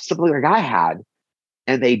going to have something like I had,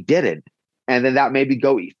 and they didn't. And then that made me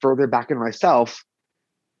go further back into myself.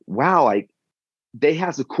 Wow, like they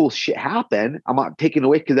had some cool shit happen. I'm not taking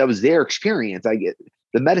away because that was their experience. I get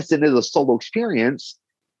the medicine is a solo experience,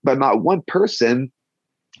 but not one person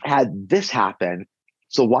had this happen.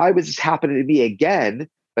 So why was this happening to me again,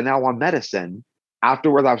 but now on medicine?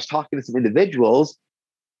 Afterwards, I was talking to some individuals,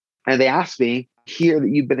 and they asked me, hear that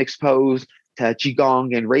you've been exposed to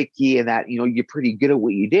Qigong and Reiki, and that, you're pretty good at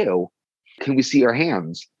what you do. Can we see your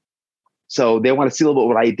hands? So they want to see a little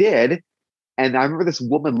bit what I did. And I remember this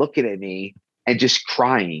woman looking at me and just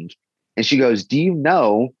crying. And she goes, do you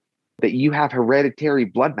know that you have hereditary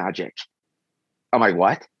blood magic? I'm like,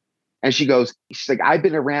 what? And she's like, I've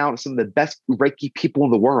been around some of the best Reiki people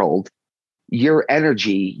in the world. Your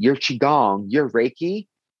energy, your Qigong, your Reiki,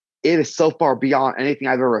 it is so far beyond anything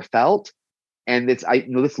I've ever felt. And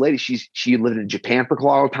this lady, she lived in Japan for a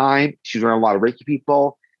lot of time. She was around a lot of Reiki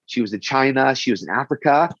people. She was in China. She was in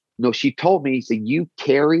Africa. She told me, so you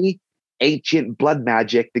carry ancient blood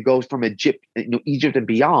magic that goes from Egypt, Egypt and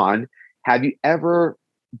beyond. Do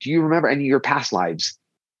you remember any of your past lives?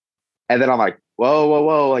 And then I'm like, whoa, whoa,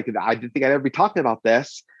 whoa. Like, I didn't think I'd ever be talking about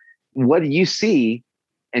this. What do you see?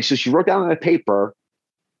 And so she wrote down on a paper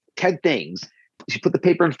 10 things. She put the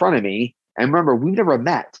paper in front of me. And remember, we've never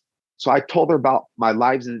met. So I told her about my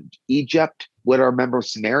lives in Egypt, what I remember of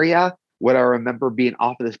Samaria, what I remember being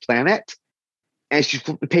off of this planet. And she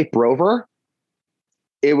flipped the paper over.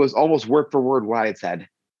 It was almost word for word what I had said.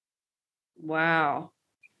 Wow.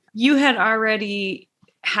 You had already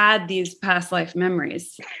had these past life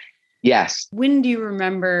memories. Yes. When do you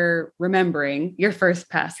remember remembering your first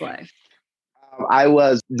past life? I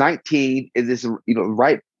was 19. Is this,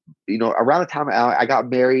 right, around the time I got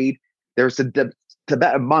married, there was some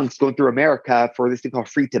Tibetan monks going through America for this thing called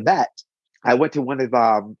Free Tibet. I went to one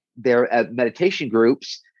of their meditation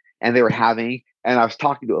groups, and they were having, and I was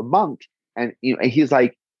talking to a monk, and and he's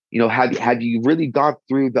like, have you really gone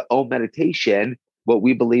through the Om meditation, what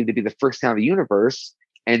we believe to be the first sound of the universe,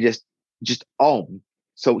 and just Om?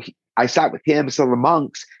 So I sat with him, some of the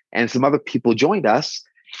monks, and some other people joined us,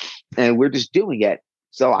 and we're just doing it.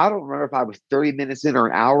 So I don't remember if I was 30 minutes in or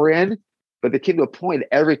an hour in, but there came to a point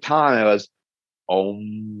every time I was,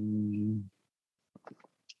 Om.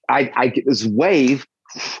 I get this wave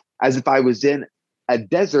as if I was in a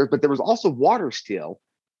desert, but there was also water still,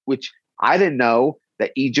 which I didn't know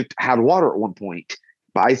that Egypt had water at one point.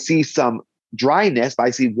 But I see some dryness, but I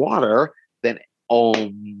see water, then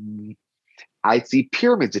Om. I see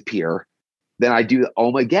pyramids appear. Then I do the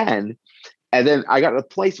Om again. And then I got to a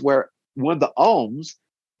place where one of the Oms,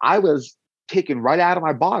 I was taken right out of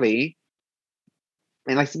my body.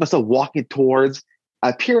 And I see myself walking towards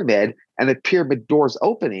a pyramid, and the pyramid doors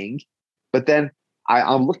opening. But then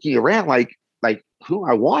I'm looking around like who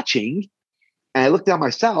am I watching? And I look down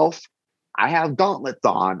myself. I have gauntlets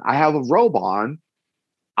on. I have a robe on.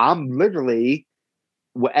 I'm literally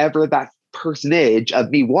whatever that personage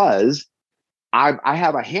of me was. I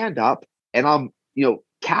have a hand up, and I'm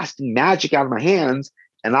casting magic out of my hands,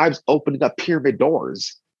 and I was opening up pyramid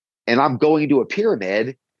doors, and I'm going into a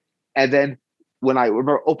pyramid. And then when I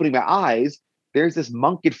remember opening my eyes, there's this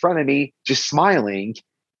monk in front of me just smiling,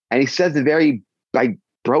 and he says a very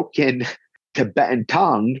broken Tibetan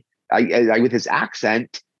tongue, with his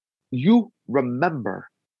accent, "You remember."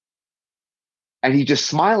 And he just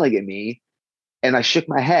smiling at me, and I shook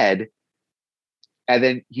my head, and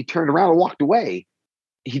then he turned around and walked away.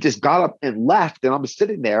 He just got up and left, and I'm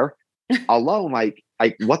sitting there alone, like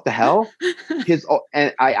what the hell?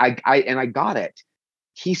 I got it.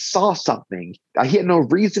 He saw something. He had no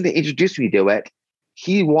reason to introduce me to it.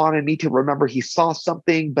 He wanted me to remember he saw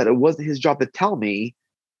something, but it wasn't his job to tell me.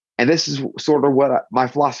 And this is sort of what my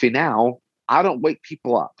philosophy now. I don't wake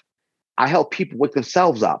people up. I help people wake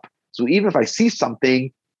themselves up. So even if I see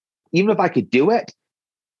something, even if I could do it,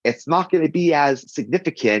 it's not going to be as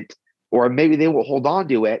significant, or maybe they will hold on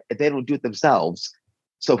to it if they don't do it themselves.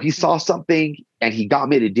 So he saw something and he got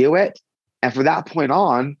me to do it. And from that point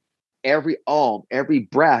on, every Om, every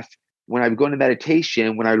breath, when I would go into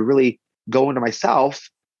meditation, when I would really go into myself,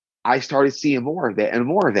 I started seeing more of it and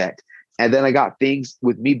more of it. And then I got things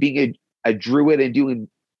with me being a druid and doing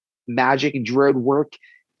magic and druid work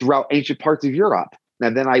throughout ancient parts of Europe.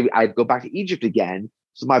 And then I'd go back to Egypt again.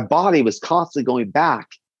 So my body was constantly going back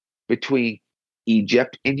between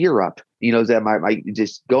Egypt and Europe. That my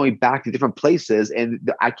just going back to different places.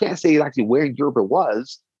 And I can't say exactly where in Europe it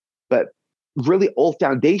was, but really old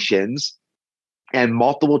foundations and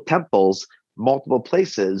multiple temples, multiple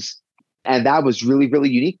places. And that was really, really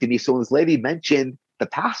unique to me. So when this lady mentioned the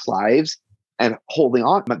past lives and holding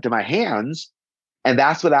on to my hands, and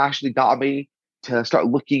that's what actually got me to start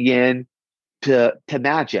looking into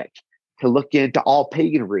magic, to look into all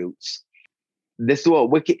pagan roots. This is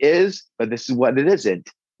what Wicca is, but this is what it isn't.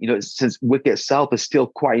 Since Wicca itself is still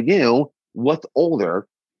quite new, what's older?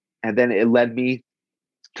 And then it led me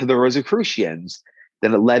to the Rosicrucians.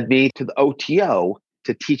 Then it led me to the OTO,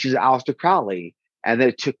 to teachers Aleister Crowley. And then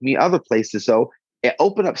it took me other places. So it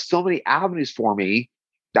opened up so many avenues for me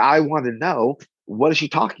that I wanted to know, what is she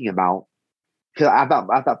talking about? Because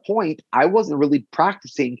at that point, I wasn't really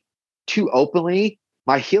practicing too openly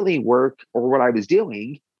my healing work or what I was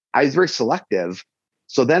doing. I was very selective.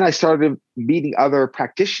 So then I started meeting other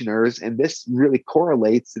practitioners, and this really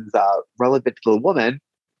correlates and is relevant to the woman.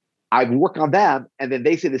 I work on them, and then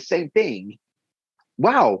they say the same thing.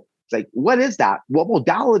 Wow. It's like, what is that? What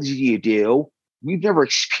modality do you do? We've never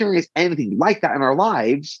experienced anything like that in our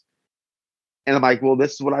lives. And I'm like, well,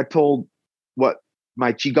 this is what I told what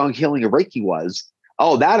my Qigong healing of Reiki was.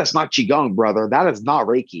 Oh, that is not Qigong, brother. That is not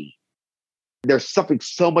Reiki. There's something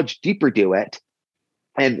so much deeper to it.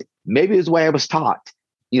 And maybe it's the way I was taught,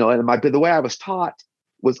 and the way I was taught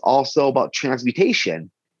was also about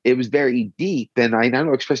transmutation. It was very deep. And I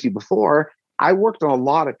know, especially before, I worked on a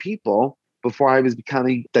lot of people before I was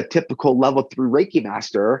becoming the typical level 3 Reiki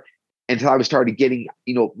master until I was started getting,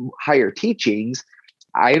 higher teachings.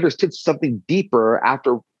 I understood something deeper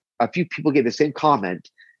after a few people gave the same comment.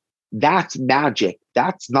 That's magic.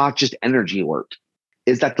 That's not just energy work.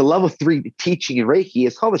 Is that the level 3 teaching in Reiki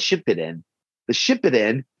is called the Shimpiden. The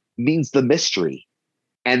Shimpiden means the mystery.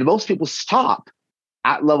 And most people stop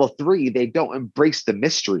at level 3. They don't embrace the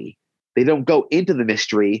mystery. They don't go into the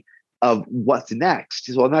mystery of what's next.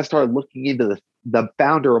 So when I started looking into the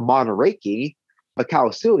founder of modern Reiki, Mikao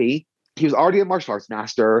Usui, he was already a martial arts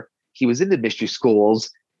master. He was in the mystery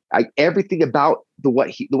schools. Everything about the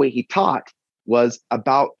way he taught was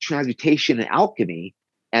about transmutation and alchemy.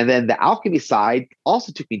 And then the alchemy side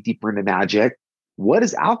also took me deeper into magic. What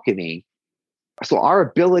is alchemy? So our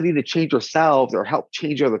ability to change ourselves or help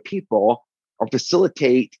change other people or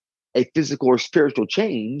facilitate a physical or spiritual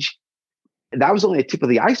change, that was only a tip of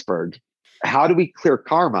the iceberg. How do we clear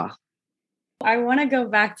karma? I want to go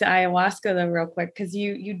back to ayahuasca though, real quick, because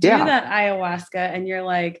you do that ayahuasca and you're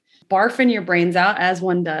like barfing your brains out as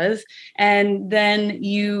one does. And then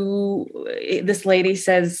this lady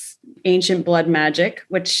says ancient blood magic,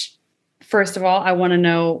 which first of all, I want to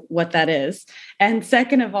know what that is. And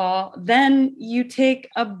second of all, then you take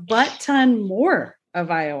a butt ton more of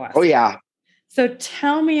ayahuasca. Oh yeah. So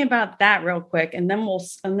tell me about that real quick. And then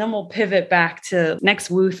we'll pivot back to next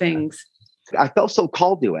woo things. I felt so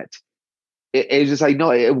called to it. It's just like,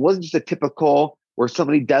 no, it wasn't just a typical where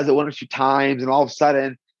somebody does it 1 or 2 times and all of a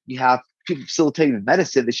sudden you have people facilitating the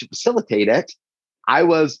medicine. They should facilitate it. I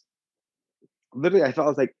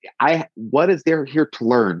felt like, what is there here to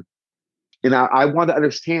learn? And I wanted to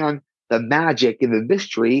understand the magic and the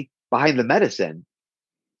mystery behind the medicine.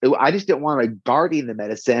 I just didn't want to guardian the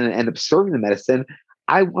medicine and observing the medicine.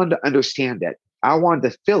 I wanted to understand it. I wanted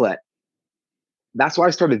to feel it. That's why I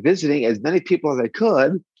started visiting as many people as I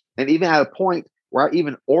could. And even at a point where I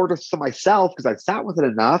even ordered some myself because I sat with it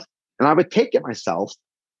enough and I would take it myself.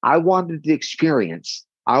 I wanted the experience.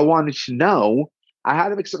 I wanted to know I had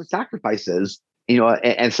to make certain sacrifices,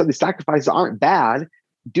 and some of these sacrifices aren't bad.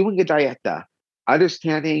 Doing a dieta,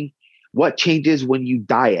 understanding what changes when you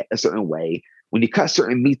diet a certain way, when you cut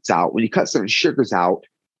certain meats out, when you cut certain sugars out.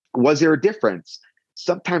 Was there a difference?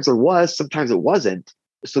 Sometimes there was, sometimes it wasn't.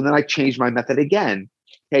 So then I changed my method again.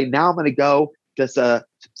 Okay, now I'm going to go to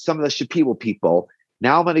some of the Shipibo people.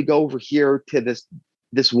 Now I'm going to go over here to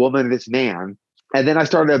this woman, this man. And then I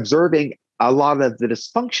started observing a lot of the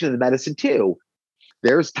dysfunction in the medicine too.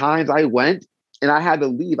 There's times I went and I had to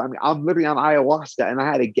leave. I mean, I'm literally on ayahuasca and I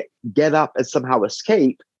had to get up and somehow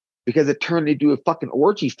escape because it turned into a fucking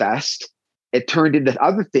orgy fest. It turned into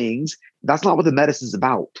other things. That's not what the medicine's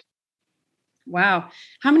about. Wow.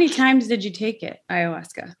 How many times did you take it,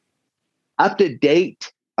 ayahuasca? Up to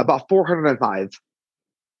date, about 405.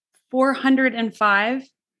 405?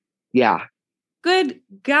 Yeah. Good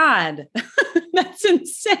God. That's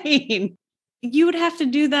insane. You would have to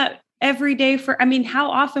do that every day how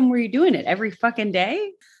often were you doing it? Every fucking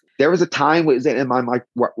day? There was a time in my life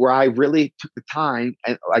where I really took the time,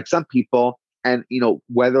 and like some people, and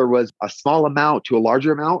whether it was a small amount to a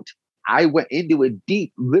larger amount, I went into it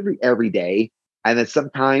deep, literally every day. And then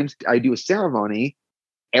sometimes I do a ceremony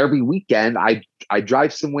every weekend. I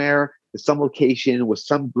drive somewhere to some location with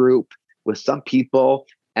some group, with some people.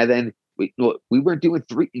 And then we weren't doing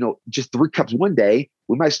just 3 cups one day.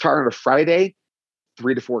 We might start on a Friday,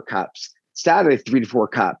 3 to 4 cups, Saturday, 3 to 4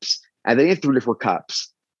 cups, and then 3 to 4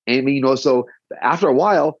 cups. And so after a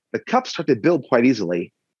while, the cups start to build quite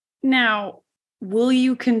easily. Now, will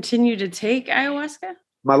you continue to take ayahuasca?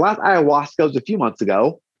 My last ayahuasca was a few months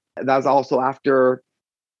ago. That was also after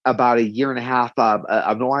about a year and a half of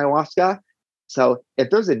no ayahuasca. So if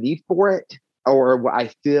there's a need for it, or what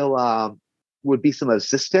I feel would be some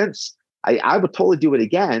assistance, I would totally do it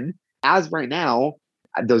again. As right now,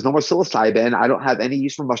 there's no more psilocybin. I don't have any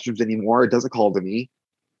use for mushrooms anymore. It doesn't call to me.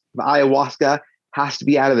 The ayahuasca has to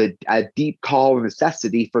be out of a deep call or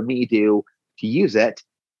necessity for me to use it.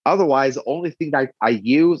 Otherwise, the only thing that I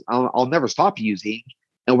use, I'll never stop using.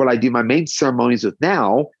 And what I do my main ceremonies with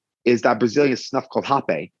now is that Brazilian snuff called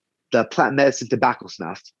hape, the plant medicine tobacco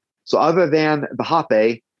snuff. So other than the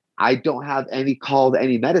hape, I don't have any call to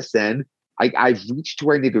any medicine. I've reached to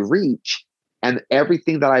where I need to reach. And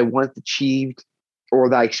everything that I once achieved or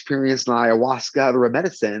that I experienced in ayahuasca or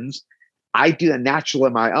medicines, I do that natural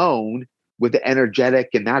on my own with the energetic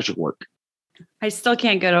and magic work. I still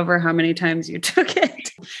can't get over how many times you took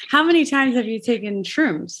it. How many times have you taken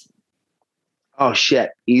shrooms? Oh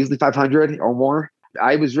shit, easily 500 or more.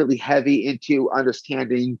 I was really heavy into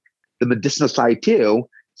understanding the medicinal side too.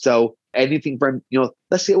 So anything from,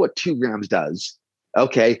 let's see what 2 grams does.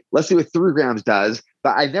 Okay, let's see what 3 grams does.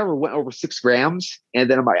 But I never went over 6 grams. And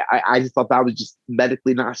then I just thought that was just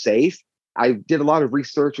medically not safe. I did a lot of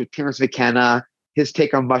research with Terrence McKenna, his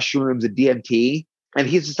take on mushrooms and DMT. And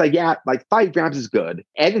he's just like, yeah, like 5 grams is good.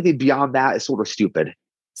 Anything beyond that is sort of stupid.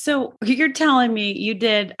 So you're telling me you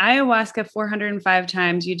did ayahuasca 405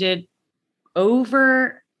 times. You did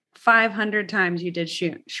over 500 times you did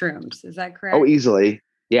shrooms. Is that correct? Oh, easily.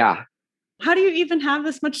 Yeah. How do you even have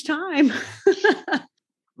this much time?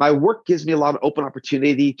 My work gives me a lot of open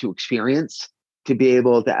opportunity to experience, to be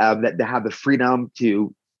able to have the freedom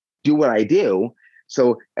to do what I do.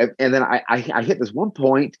 So, and then I hit this one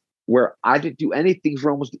point where I didn't do anything for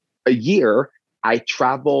almost a year. I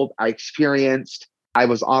traveled, I experienced, I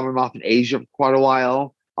was on and off in Asia for quite a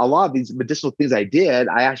while. A lot of these medicinal things I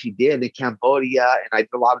actually did in Cambodia, and I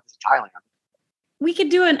did a lot of this in Thailand. We could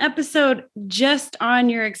do an episode just on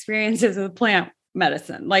your experiences with plant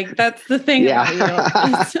medicine. Like that's the thing about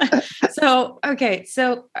you. So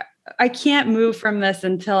I can't move from this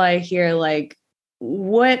until I hear like,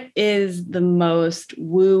 what is the most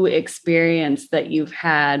woo experience that you've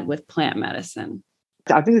had with plant medicine?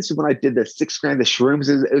 I think this is when I did the 6 grams of shrooms.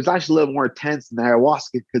 It was actually a little more intense than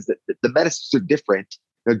ayahuasca because the medicines are different.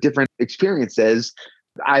 They're different experiences.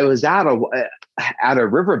 I was at a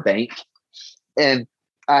riverbank, and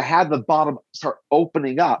I had the bottom start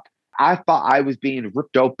opening up. I thought I was being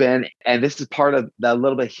ripped open, and this is part of the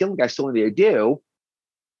little bit of healing I still need to do.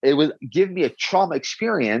 It was giving me a trauma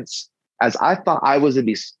experience, as I thought I was going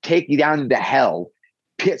to be taken down into hell.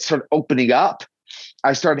 Pits started opening up.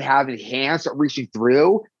 I started having hands start reaching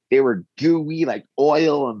through. They were gooey, like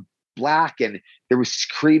oil and black, and there were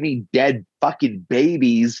screaming dead fucking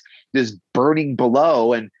babies just burning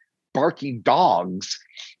below and barking dogs.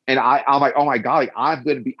 And I'm like, oh my God, like, I'm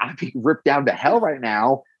being ripped down to hell right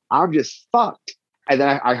now. I'm just fucked. And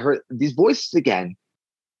then I heard these voices again.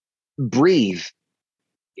 Breathe.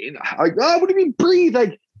 Like, oh, what do you mean breathe?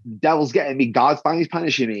 Like, devil's getting me. God's finally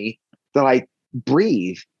punishing me. They're like,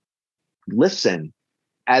 breathe. Listen.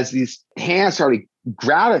 As these hands started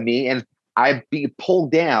grabbing me and I'm being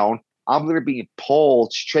pulled down, I'm literally being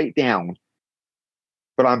pulled straight down.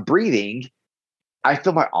 But I'm breathing. I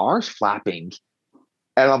feel my arms flapping.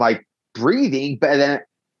 And I'm like breathing. But then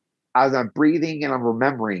as I'm breathing and I'm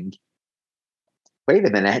remembering, wait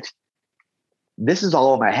a minute, this is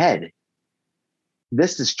all in my head.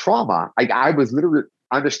 This is trauma. I was literally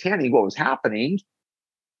understanding what was happening.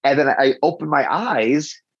 And then I opened my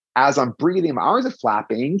eyes as I'm breathing, my arms are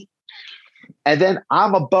flapping. And then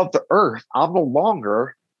I'm above the earth. I'm no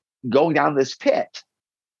longer going down this pit.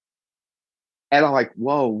 And I'm like,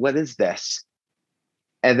 whoa, what is this?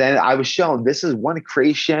 And then I was shown this is one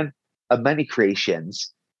creation of many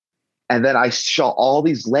creations. And then I saw all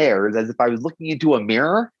these layers as if I was looking into a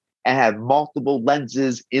mirror and had multiple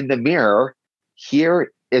lenses in the mirror.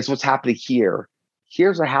 Here is what's happening here.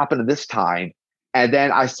 Here's what happened at this time. And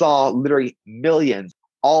then I saw literally millions,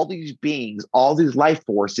 all these beings, all these life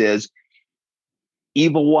forces,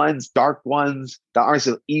 evil ones, dark ones that aren't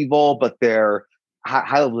so evil, but they're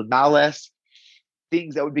high level of malice,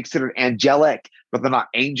 things that would be considered angelic, but they're not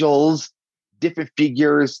angels, different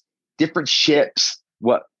figures, different ships,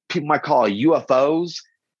 what people might call UFOs.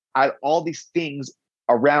 I had all these things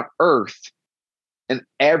around Earth, and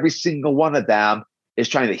every single one of them is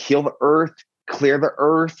trying to heal the Earth, clear the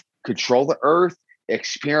Earth, control the Earth,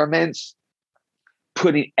 experiments,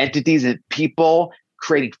 putting entities in people,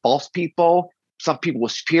 creating false people, some people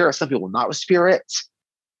with spirits, some people not with spirits.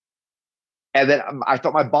 And then I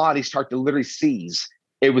felt my body start to literally seize.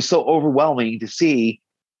 It was so overwhelming to see.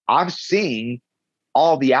 I'm seeing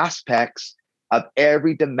all the aspects of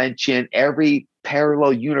every dimension, every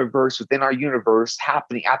parallel universe within our universe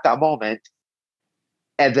happening at that moment.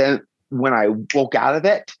 And then when I woke out of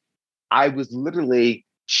it, I was literally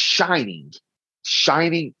shining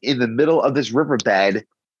in the middle of this riverbed.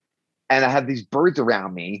 And I had these birds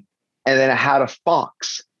around me. And then I had a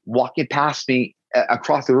fox walking past me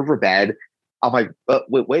across the riverbed. I'm like,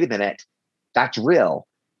 wait a minute, that's real.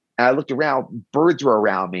 And I looked around, birds were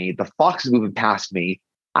around me. The fox is moving past me.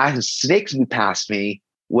 I had snakes move past me.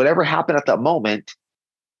 Whatever happened at that moment,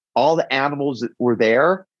 all the animals that were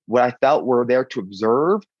there, what I felt were there to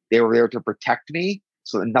observe. They were there to protect me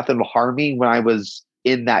so that nothing will harm me when I was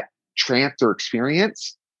in that trance or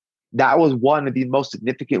experience. That was one of the most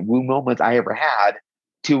significant woo moments I ever had,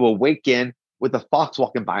 to awaken with a fox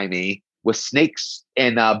walking by me with snakes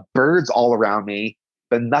and birds all around me,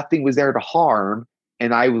 but nothing was there to harm.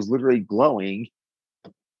 And I was literally glowing.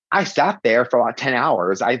 I sat there for about 10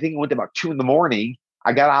 hours. I think it went to about 2 a.m.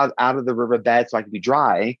 I got out of the riverbed so I could be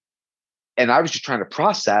dry. And I was just trying to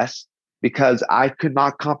process because I could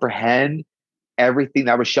not comprehend everything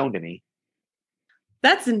that was shown to me.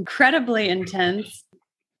 That's incredibly intense.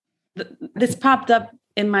 This popped up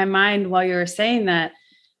in my mind while you were saying that.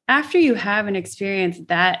 After you have an experience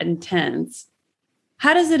that intense,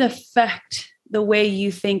 how does it affect the way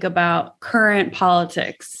you think about current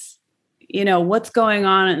politics? You know, what's going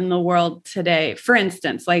on in the world today? For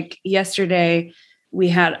instance, like yesterday, we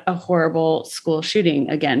had a horrible school shooting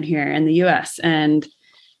again here in the US. And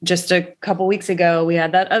just a couple weeks ago, we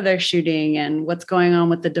had that other shooting, and what's going on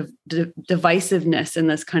with the divisiveness in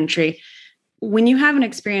this country. When you have an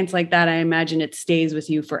experience like that, I imagine it stays with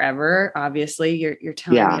you forever. Obviously, you're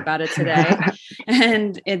telling me about it today,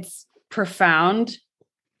 and it's profound.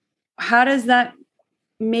 How does that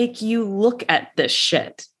make you look at this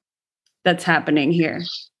shit that's happening here?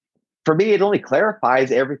 For me, it only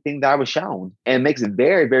clarifies everything that I was shown and makes it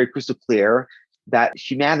very, very crystal clear that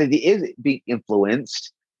humanity is being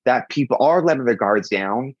influenced, that people are letting their guards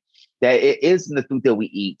down, that it is in the food that we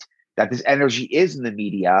eat, that this energy is in the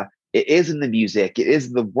media, it is in the music, it is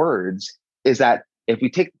in the words. Is that if we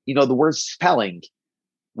take, the word spelling,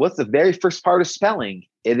 what's the very first part of spelling?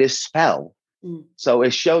 It is spell. So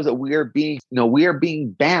it shows that we are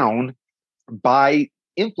being bound by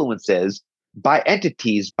influences, by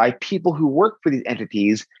entities, by people who work for these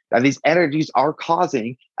entities, that these energies are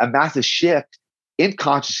causing a massive shift in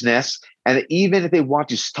consciousness. And that even if they want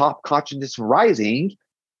to stop consciousness from rising,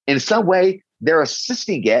 in some way, they're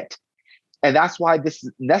assisting it. And that's why this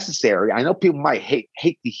is necessary. I know people might hate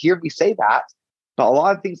to hear me say that, but a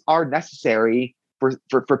lot of things are necessary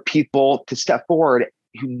for people to step forward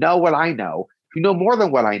who know what I know, who know more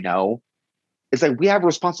than what I know. It's like we have a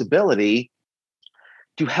responsibility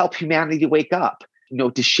to help humanity wake up,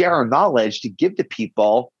 to share our knowledge, to give to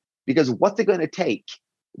people, because what's it going to take?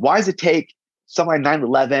 Why does it take something like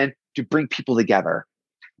 9/11 to bring people together?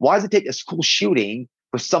 Why does it take a school shooting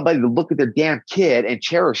for somebody to look at their damn kid and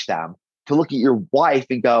cherish them? To look at your wife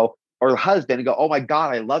and go, or husband and go, oh my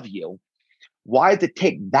God, I love you. Why does it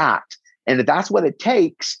take that? And if that's what it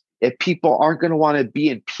takes, if people aren't going to want to be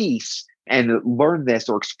in peace and learn this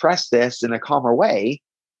or express this in a calmer way,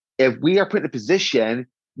 if we are put in a position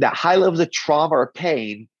that high levels of trauma or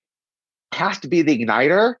pain has to be the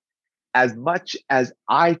igniter, as much as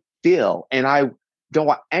I feel, and I don't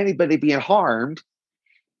want anybody being harmed,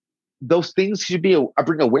 those things should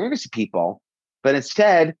bring awareness to people. But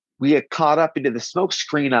instead, we get caught up into the smoke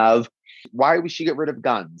screen of why we should get rid of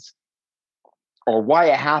guns or why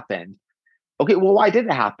it happened. Okay, well, why did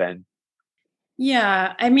it happen?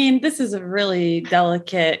 Yeah, I mean, this is a really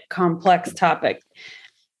delicate, complex topic.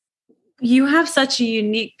 You have such a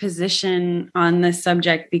unique position on this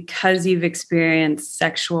subject because you've experienced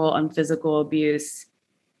sexual and physical abuse.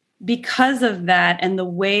 Because of that and the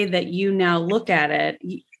way that you now look at it,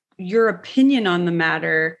 your opinion on the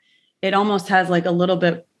matter, it almost has like a little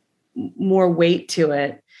bit more weight to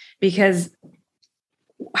it. Because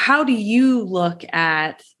how do you look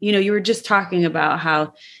at, you were just talking about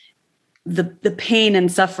how the pain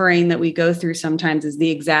and suffering that we go through sometimes is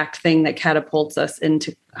the exact thing that catapults us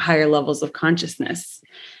into higher levels of consciousness.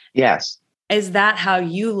 Yes. Is that how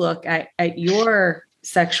you look at your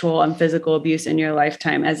sexual and physical abuse in your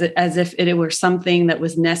lifetime, as if it were something that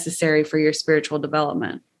was necessary for your spiritual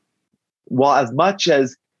development? Well, as much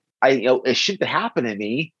as it shouldn't happen to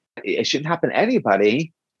me, it shouldn't happen to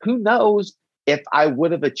anybody. Who knows if I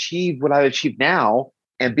would have achieved what I've achieved now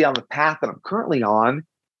and be on the path that I'm currently on,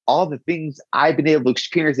 all the things I've been able to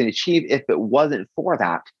experience and achieve if it wasn't for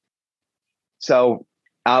that. So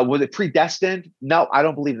was it predestined? No, I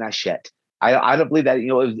don't believe in that shit. I don't believe that,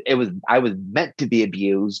 I was meant to be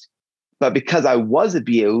abused, but because I was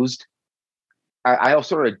abused, I'll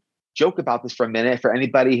sort of joke about this for a minute. For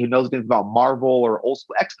anybody who knows anything about Marvel or old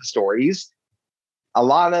school X-Men stories, a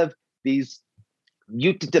lot of these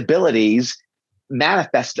mutant abilities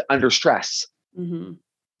manifest under stress. Mm-hmm.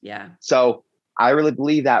 Yeah. So I really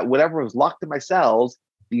believe that whatever was locked in my cells,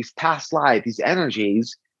 these past lives, these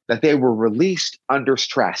energies, that they were released under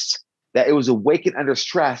stress, that it was awakened under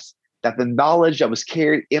stress, that the knowledge that was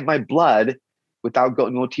carried in my blood, without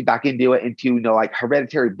going back into it, like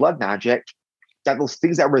hereditary blood magic, that those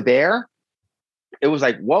things that were there, it was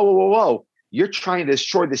like, whoa, whoa, whoa, whoa. You're trying to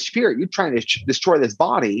destroy the spirit. You're trying to destroy this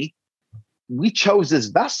body. We chose this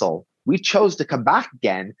vessel. We chose to come back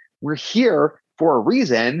again. We're here for a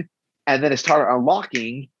reason. And then it started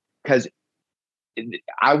unlocking because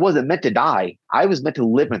I wasn't meant to die. I was meant to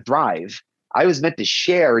live and thrive. I was meant to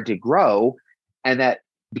share and to grow. And that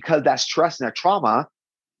because that stress and that trauma,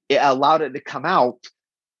 it allowed it to come out,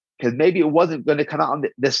 because maybe it wasn't going to come out in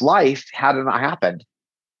this life had it not happened.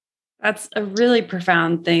 That's a really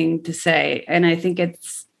profound thing to say. And I think it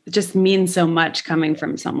just means so much coming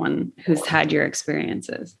from someone who's had your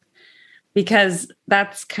experiences, because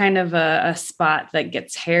that's kind of a spot that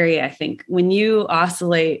gets hairy. I think when you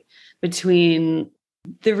oscillate between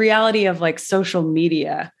the reality of like social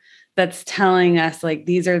media that's telling us like,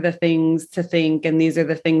 these are the things to think, and these are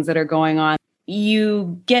the things that are going on,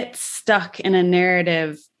 you get stuck in a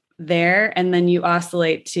narrative there. And then you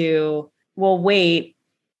oscillate to, well, wait,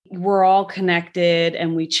 we're all connected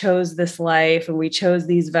and we chose this life and we chose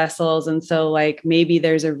these vessels. And so like, maybe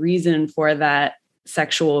there's a reason for that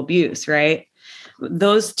sexual abuse, right?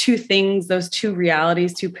 Those two things, those two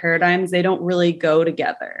realities, two paradigms, they don't really go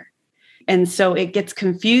together. And so it gets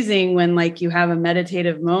confusing when like you have a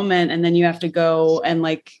meditative moment and then you have to go and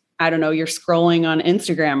like, I don't know, you're scrolling on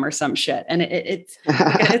Instagram or some shit. And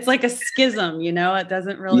it's like a schism, you know, it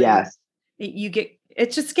doesn't really, yes.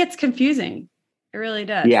 It just gets confusing. It really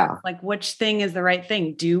does. Yeah. Like, which thing is the right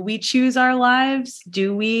thing? Do we choose our lives?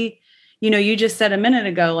 Do we, you just said a minute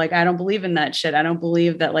ago, like, I don't believe in that shit. I don't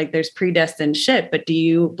believe that like there's predestined shit, but do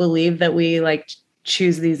you believe that we like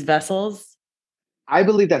choose these vessels? I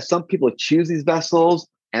believe that some people choose these vessels,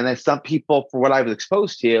 and that some people, for what I was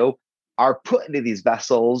exposed to, are put into these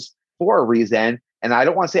vessels for a reason. And I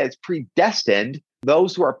don't want to say it's predestined.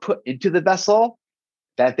 Those who are put into the vessel,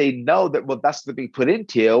 that they know that what vessel they're being put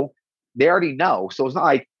into, they already know. So it's not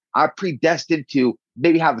like I'm predestined to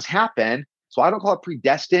maybe have this happen. So I don't call it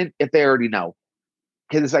predestined if they already know,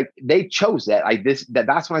 because it's like they chose it.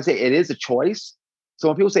 That's when I say it is a choice. So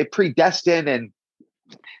when people say predestined and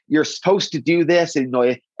you're supposed to do this, and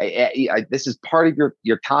this is part of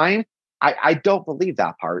your time, I don't believe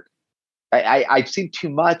that part. I've seen too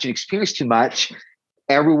much and experienced too much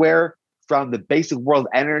everywhere, from the basic world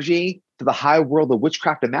of energy to the high world of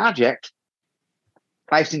witchcraft and magic.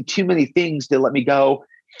 I've seen too many things to let me go,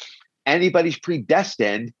 anybody's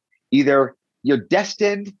predestined. Either you're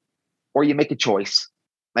destined or you make a choice.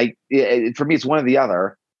 Like for me, it's one or the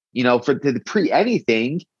other. For the pre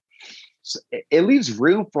anything, it leaves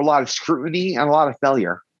room for a lot of scrutiny and a lot of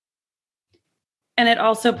failure. And it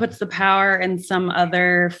also puts the power in some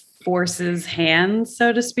other force's hands,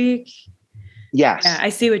 so to speak. Yes. Yeah, I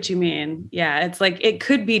see what you mean. Yeah, it's like it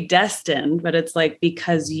could be destined, but it's like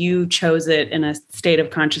because you chose it in a state of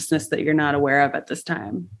consciousness that you're not aware of at this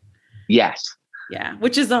time. Yes. Yeah,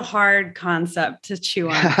 which is a hard concept to chew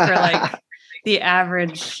on for like the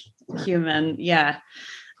average human. Yeah.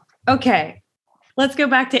 Okay, let's go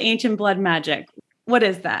back to ancient blood magic. What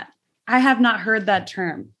is that? I have not heard that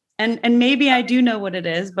term. And maybe I do know what it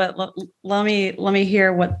is, but let me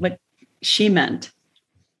hear what she meant.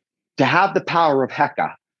 To have the power of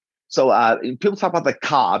Heka. So people talk about the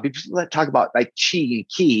Ka. People talk about like Chi and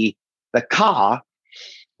Ki. The Ka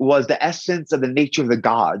was the essence of the nature of the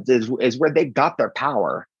gods, is where they got their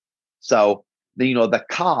power. So the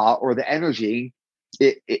Ka, or the energy,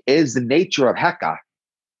 it is the nature of Heka.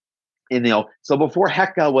 And so before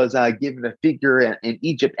Heka was given a figure in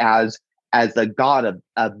Egypt as the god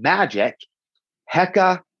of magic,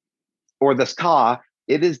 Heka, or the Ka,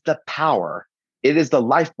 it is the power. It is the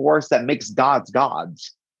life force that makes gods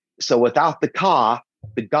gods. So without the Ka,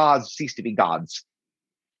 the gods cease to be gods.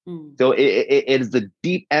 So it is the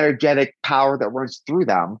deep energetic power that runs through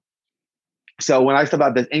them. So when I talk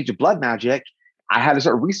about this ancient blood magic, I had to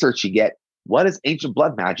start researching it. What is ancient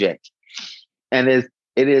blood magic? And it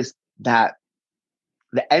is that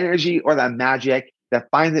the energy or that magic that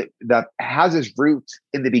that has its roots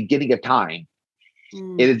in the beginning of time.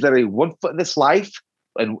 It is literally 1 foot in this life,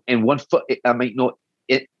 and 1 foot,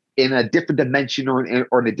 in a different dimension or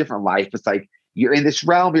in a different life. It's like you're in this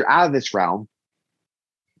realm, you're out of this realm.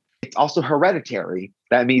 It's also hereditary.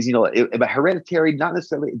 That means, but hereditary, not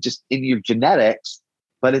necessarily just in your genetics,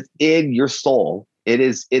 but it's in your soul. It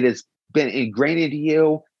has been ingrained into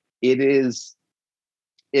you. It is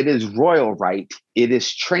royal right. It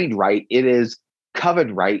is trained right. It is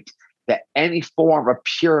covered right, that any form of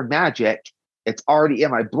pure magic, it's already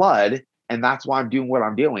in my blood. And that's why I'm doing what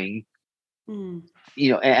I'm doing. And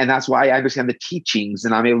that's why I understand the teachings,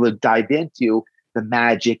 and I'm able to dive into the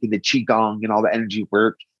magic and the qigong and all the energy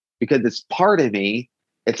work, because it's part of me.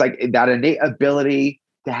 It's like that innate ability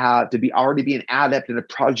to already be an adept and a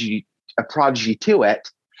prodigy to it.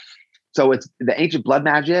 So it's the ancient blood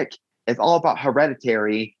magic. It's all about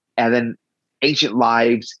hereditary, and then ancient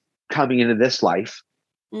lives coming into this life.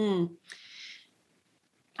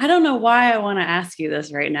 I don't know why I want to ask you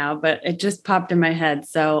this right now, but it just popped in my head.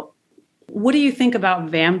 So, what do you think about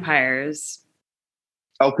vampires?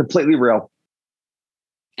 Oh, completely real.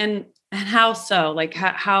 And how so? Like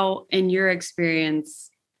how in your experience?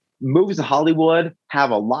 Movies in Hollywood have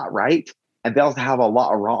a lot right, and they also have a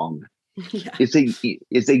lot wrong. Yeah. It's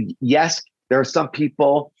a yes. There are some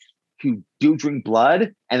people who do drink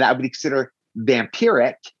blood, and I would consider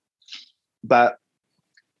vampiric, but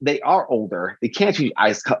they are older. They can't change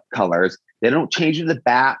colors. They don't change into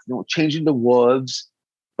bats. They don't change into wolves,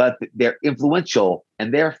 but they're influential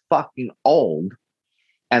and they're fucking old.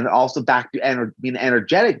 And also back to being an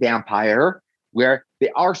energetic vampire, where they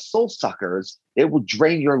are soul suckers. They will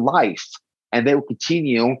drain your life, and they will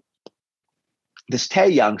continue to stay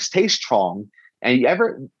young, stay strong. And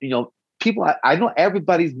people, I know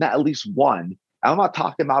everybody's met at least one. I'm not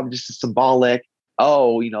talking about just a symbolic,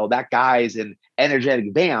 oh, that guy's an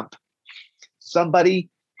energetic vamp. Somebody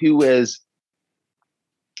who is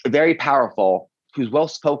very powerful, who's well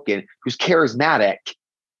spoken, who's charismatic.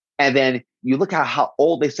 And then you look at how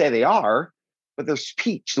old they say they are, but their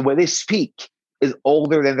speech, the way they speak, is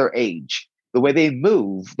older than their age. The way they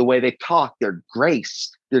move, the way they talk, their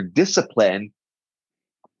grace, their discipline.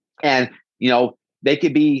 And, they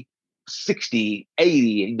could be 60,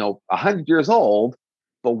 80, 100 years old,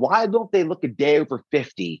 but why don't they look a day over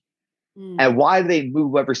 50? And why do they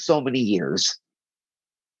move every so many years?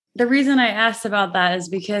 The reason I asked about that is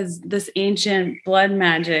because this ancient blood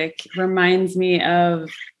magic reminds me of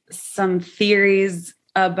some theories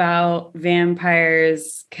about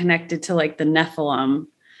vampires connected to like the Nephilim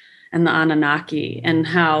and the Anunnaki, and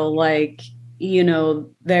how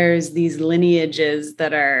there's these lineages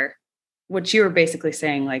that are what you were basically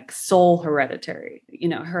saying, like soul hereditary,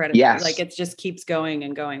 hereditary. Yes. Like it just keeps going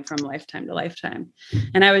and going from lifetime to lifetime.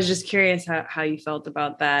 And I was just curious how you felt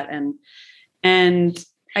about that. And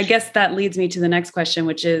I guess that leads me to the next question,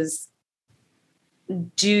 which is,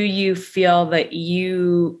 do you feel that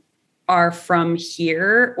you are from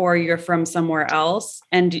here or you're from somewhere else?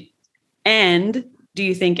 And do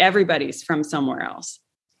you think everybody's from somewhere else?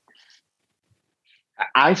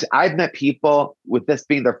 I've met people with this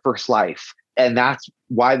being their first life, and that's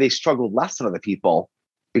why they struggle less than other people,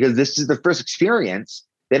 because this is their first experience.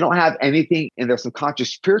 They don't have anything in their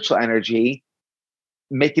subconscious spiritual energy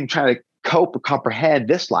making them try to cope or comprehend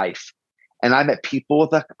this life. And I met people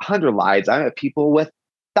with 100 lives. I met people with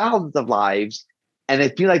thousands of lives. And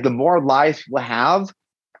it feels like the more lives people have,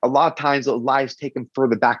 a lot of times those lives take them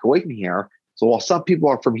further back away from here. So while some people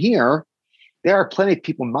are from here, there are plenty of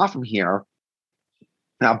people not from here.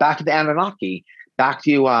 Now back to the Anunnaki, back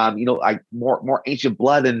to like more ancient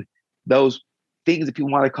blood and those things that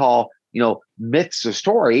people want to call myths or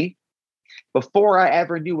story. Before I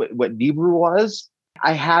ever knew what Nibiru was,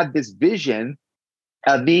 I had this vision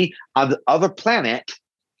of me on the other planet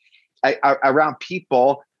around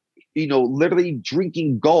people, literally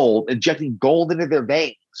drinking gold, injecting gold into their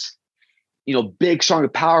veins, big, strong,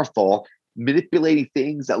 and powerful, manipulating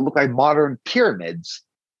things that look like modern pyramids,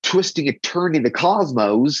 twisting and turning the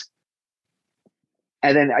cosmos.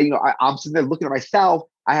 And then, I'm sitting there looking at myself.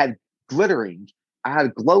 I had glittering, I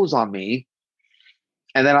had glows on me.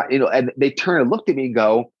 And then, and they turn and looked at me and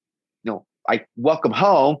go, like, welcome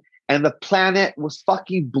home. And the planet was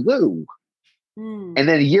fucking blue. And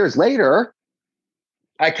then years later,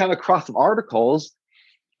 I come across some articles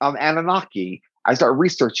on Anunnaki. I start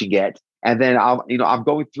researching it. And then I'm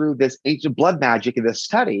going through this ancient blood magic in this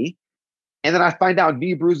study. And then I find out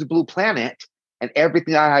Nibiru's a blue planet, and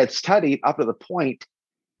everything I had studied up to the point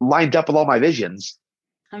lined up with all my visions.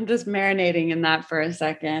 I'm just marinating in that for a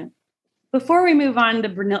second. Before we move on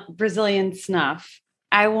to Brazilian snuff,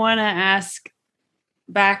 I want to ask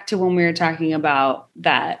back to when we were talking about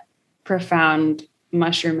that profound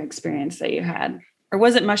mushroom experience that you had. Or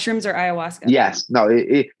was it mushrooms or ayahuasca? Yes. No,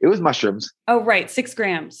 it was mushrooms. Oh, right. 6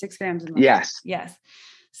 grams. 6 grams of mushrooms. Yes. Yes.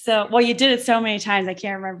 So, well, you did it so many times, I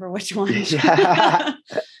can't remember which one.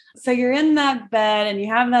 So you're in that bed and you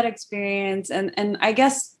have that experience. And I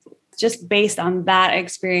guess just based on that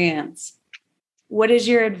experience, what is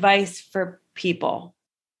your advice for people?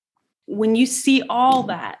 When you see all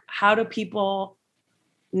that, how do people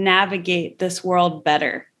navigate this world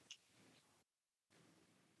better?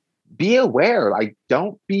 Be aware. Like,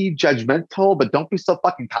 don't be judgmental, but don't be so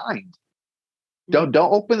fucking kind. Don't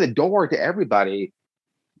open the door to everybody.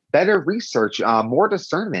 Better research, more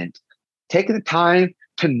discernment, taking the time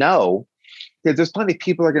to know, because there's plenty of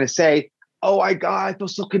people are going to say, oh my God, I feel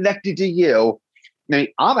so connected to you. I mean,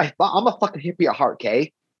 I'm a fucking hippie at heart,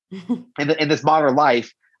 Kay. in this modern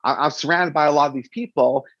life, I'm surrounded by a lot of these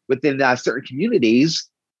people within certain communities.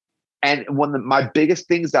 And one of my biggest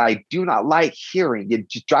things that I do not like hearing, it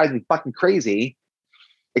just drives me fucking crazy,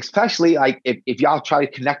 especially like if y'all try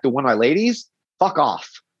to connect to one of my ladies, fuck off.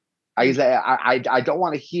 I don't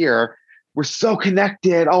want to hear we're so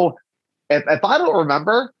connected. Oh, if I don't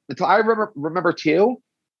remember until I remember too,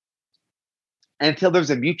 until there's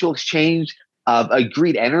a mutual exchange of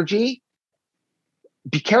agreed energy,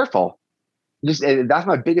 be careful. That's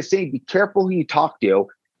my biggest thing. Be careful who you talk to.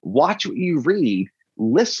 Watch what you read.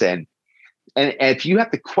 Listen. And if you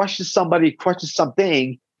have to question somebody, question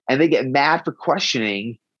something, and they get mad for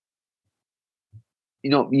questioning,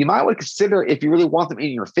 you might want to consider if you really want them in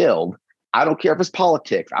your field. I don't care if it's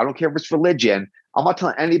politics. I don't care if it's religion. I'm not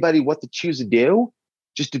telling anybody what to choose to do,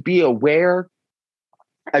 just to be aware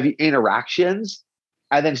of your interactions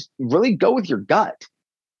and then really go with your gut.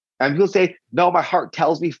 And people say, no, my heart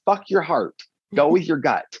tells me, fuck your heart. Go with your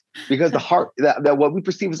gut. Because the heart, that what we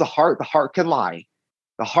perceive as the heart can lie.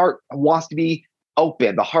 The heart wants to be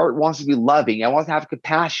open. The heart wants to be loving. And wants to have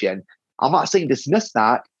compassion. I'm not saying dismiss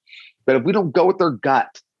that, but if we don't go with our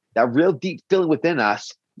gut, that real deep feeling within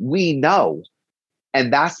us, we know.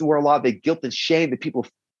 And that's where a lot of the guilt and shame that people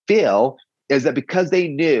feel is that because they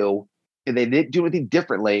knew and they didn't do anything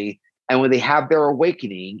differently, and when they have their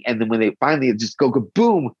awakening, and then when they finally just go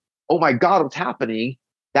boom, oh my God, what's happening?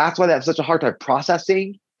 That's why they have such a hard time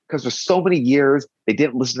processing, because for so many years, they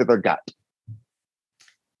didn't listen to their gut.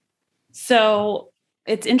 So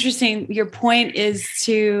it's interesting. Your point is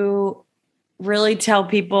to really tell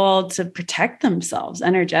people to protect themselves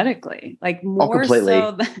energetically, like more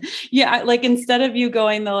so than, like instead of you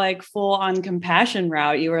going the like full on compassion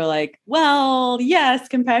route, you were like, well, yes,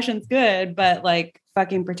 compassion's good, but like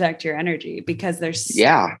fucking protect your energy, because there's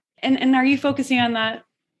And are you focusing on that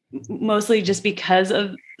mostly just because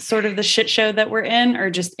of sort of the shit show that we're in,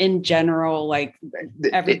 or just in general, like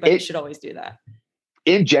everybody should always do that?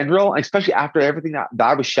 In general, especially after everything that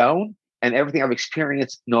I was shown and everything I've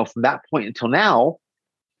experienced, from that point until now,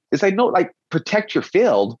 is I know, like, protect your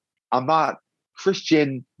field. I'm not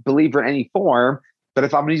Christian believer in any form, but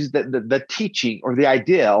if I'm going to use the teaching or the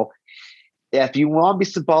ideal, if you want to be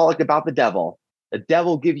symbolic about the devil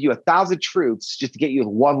will give you 1,000 truths just to get you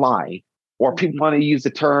with one lie. Or people want to use the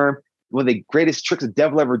term, one of the greatest tricks the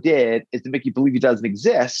devil ever did is to make you believe he doesn't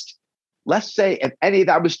exist. Let's say if any of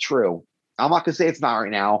that was true, I'm not going to say it's not right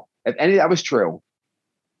now. If any of that was true,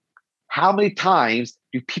 how many times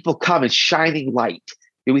do people come in shining light?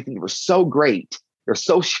 Do we think we're so great? They're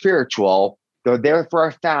so spiritual. They're there for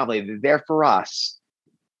our family. They're there for us.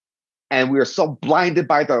 And we are so blinded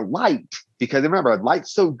by their light, because remember,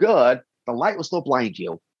 light's so good, the light will still blind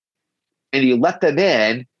you. And you let them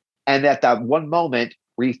in, and at that one moment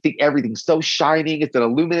where you think everything's so shining, it's an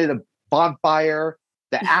illuminated bonfire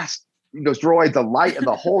that asks droids the light of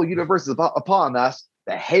the whole universe is upon us,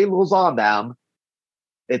 the halos on them,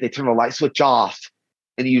 that they turn the light switch off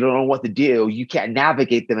and you don't know what to do. You can't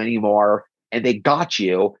navigate them anymore. And they got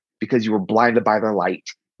you because you were blinded by their light.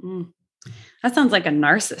 That sounds like a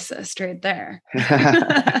narcissist right there.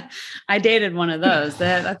 I dated one of those.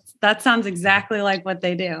 That sounds exactly like what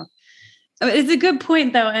they do. It's a good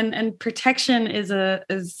point though. And protection is a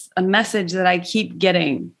message that I keep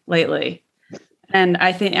getting lately. And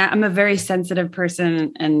I think I'm a very sensitive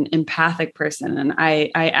person and empathic person. And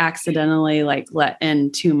I accidentally like let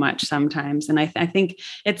in too much sometimes. And I think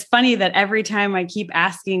it's funny that every time I keep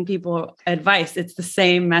asking people advice, it's the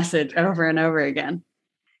same message over and over again.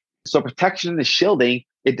 So protection and shielding,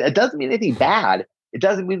 it doesn't mean anything bad. It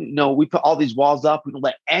doesn't mean, we put all these walls up, we don't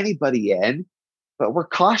let anybody in, but we're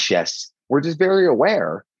cautious. We're just very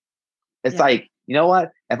aware. It's like, you know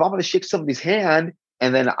what? If I'm going to shake somebody's hand,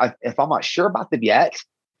 and then if I'm not sure about them yet,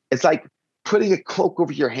 it's like putting a cloak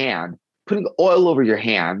over your hand, putting oil over your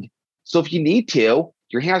hand. So if you need to,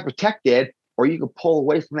 your hand's protected, or you can pull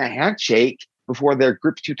away from that handshake before they're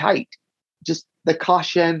gripped too tight. Just the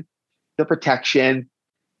caution, the protection,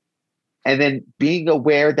 and then being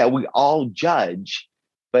aware that we all judge,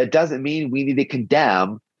 but it doesn't mean we need to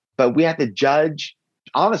condemn, but we have to judge,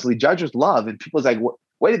 honestly, judge with love. And people's like,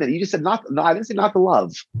 wait a minute, you just said not, no, I didn't say not to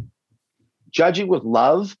love. Judging with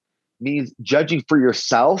love means judging for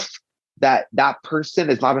yourself that person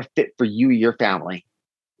is not a fit for you or your family.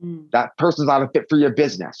 That person's not a fit for your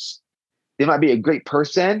business. They might be a great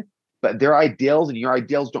person, but their ideals and your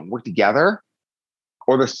ideals don't work together,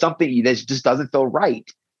 or there's something that just doesn't feel right.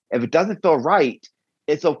 If it doesn't feel right,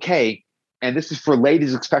 it's okay. And this is for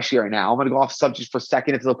ladies, especially right now. I'm going to go off subject for a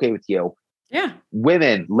second, if it's okay with you. Yeah.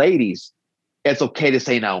 Women, ladies, it's okay to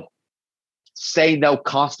say no. Say no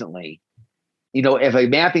constantly. If a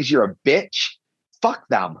man thinks you're a bitch, fuck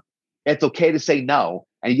them. It's okay to say no.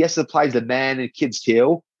 And yes, it applies to men and kids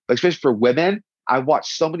too, Like especially for women, I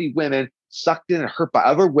watched so many women sucked in and hurt by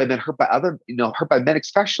other women, hurt by men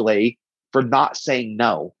especially for not saying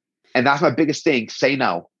no. And that's my biggest thing. Say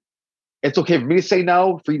no. It's okay for me to say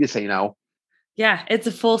no, for you to say no. Yeah, it's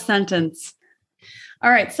a full sentence.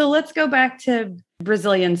 All right, so let's go back to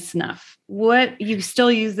Brazilian snuff. What, you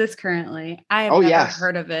still use this currently? I have never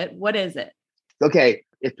heard of it. What is it? Okay,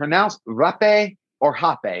 it's pronounced rape or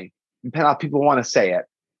hape, depending on how people want to say it.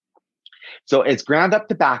 So it's ground up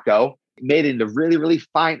tobacco, made into really, really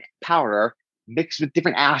fine powder, mixed with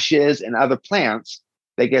different ashes and other plants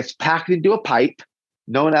that gets packed into a pipe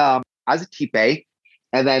known as a tipe.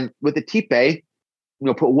 And then with the tipe,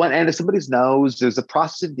 put one end of somebody's nose. There's a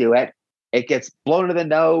process to do it. It gets blown into the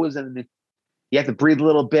nose, and you have to breathe a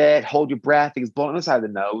little bit, hold your breath. It gets blown inside the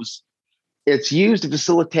nose. It's used to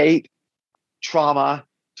facilitate trauma,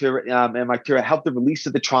 to help the release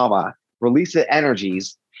of the trauma, release the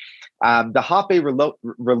energies. The hape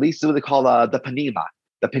releases what they call the panema.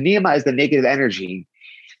 The panema is the negative energy.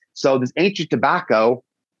 So this ancient tobacco,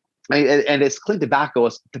 and it's clean tobacco,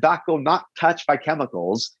 it's tobacco not touched by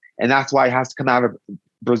chemicals, and that's why it has to come out of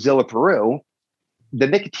Brazil or Peru. The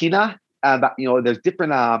nicotina, there's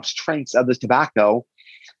different strengths of this tobacco.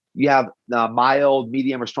 You have mild,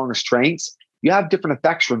 medium, or stronger strengths. You have different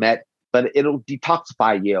effects from it, but it'll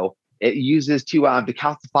detoxify you. It uses to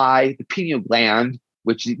decalcify the pineal gland,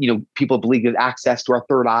 which people believe gives access to our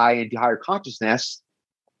third eye and to higher consciousness.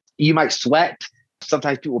 You might sweat.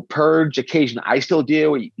 Sometimes people purge. Occasionally, I still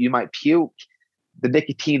do. You might puke. The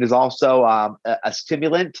nicotine is also a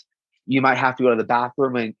stimulant. You might have to go to the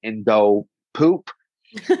bathroom and go poop.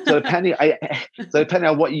 So depending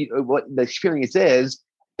on what the experience is,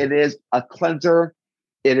 it is a cleanser.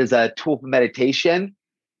 It is a tool for meditation.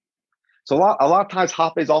 So a lot of times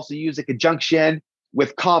hape is also used in conjunction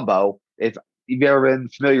with kambo. If you've ever been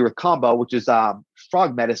familiar with kambo, which is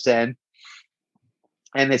frog medicine,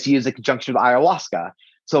 and it's used in conjunction with ayahuasca.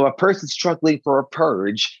 So a person's struggling for a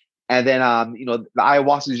purge, and then the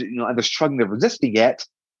ayahuasca is, and they're struggling to resisting it.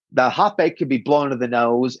 The hape could be blown into the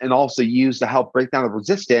nose and also used to help break down the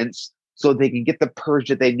resistance so they can get the purge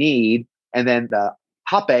that they need. And then the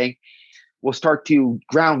hape will start to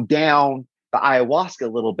ground down the ayahuasca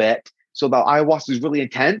a little bit. So the ayahuasca is really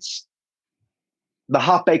intense. The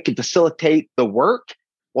hape can facilitate the work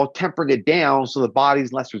while tempering it down so the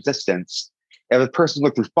body's less resistance. If a person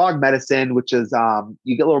goes through frog medicine, which is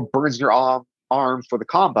you get little burns in your arm for the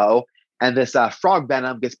combo, and this frog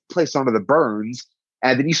venom gets placed onto the burns,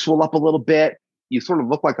 and then you swell up a little bit. You sort of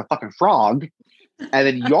look like a fucking frog, and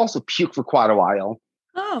then you also puke for quite a while.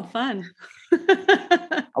 Oh, fun.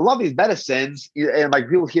 I love these medicines, and like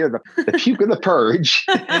people hear the puke and the purge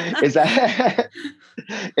is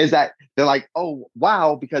that they're like, oh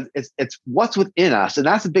wow, because it's what's within us, and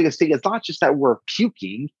that's the biggest thing. It's not just that we're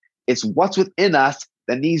puking; it's what's within us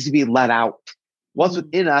that needs to be let out. What's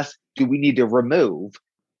within us do we need to remove?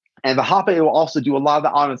 And the hape will also do a lot of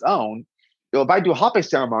that on its own. If I do a hape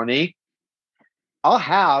ceremony, I'll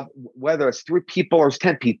have, whether it's 3 people or it's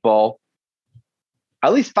 10 people,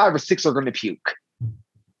 at least 5 or 6 are going to puke.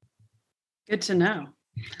 Good to know.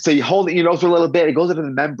 So you hold it in your nose for a little bit, it goes into the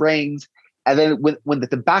membranes, and then when the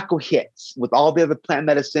tobacco hits with all the other plant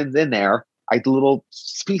medicines in there, like the little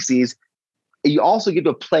species, you also get to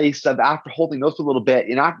a place of, after holding those for a little bit,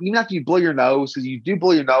 even after you blow your nose, because you do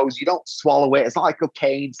blow your nose, you don't swallow it. It's not like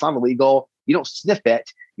cocaine. It's not illegal. You don't sniff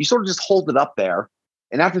it. You sort of just hold it up there.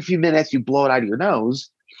 And after a few minutes, you blow it out of your nose.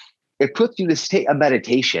 It puts you in a state of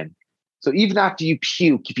meditation. So even after you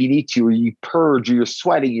puke, if you need to, or you purge, or you're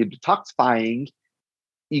sweating, you're detoxifying,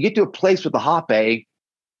 you get to a place with the hape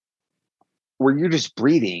where you're just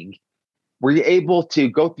breathing, where you're able to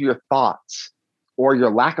go through your thoughts or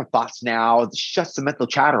your lack of thoughts now, shut the mental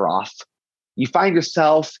chatter off. You find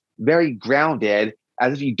yourself very grounded,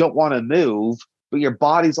 as if you don't want to move, but your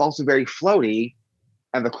body's also very floaty.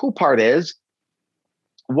 And the cool part is,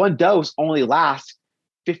 one dose only lasts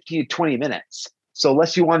 15 to 20 minutes. So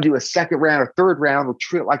unless you want to do a second round or third round, or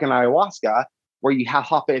treat it like an ayahuasca, where you have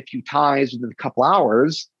hape a few times within a couple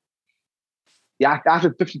hours,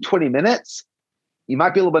 after 15, 20 minutes, you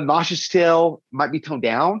might be a little bit nauseous still, might be toned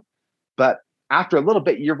down, but after a little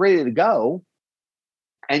bit, you're ready to go,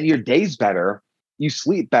 and your day's better, you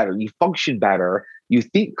sleep better, you function better, you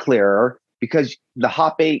think clearer, because the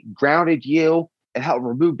hape grounded you and helped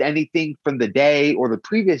remove anything from the day or the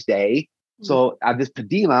previous day. So this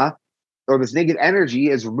padema, or this negative energy,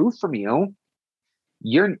 is removed from you.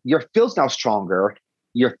 Your feels now stronger.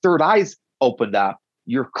 Your third eye's opened up.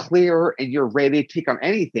 You're clear and you're ready to take on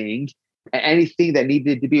anything. And anything that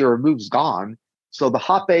needed to be removed is gone. So the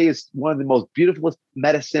hape is one of the most beautiful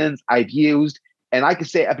medicines I've used. And I can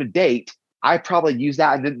say up to date, I probably used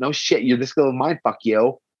that and didn't know shit. You're this little mind fuck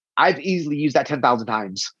you. I've easily used that 10,000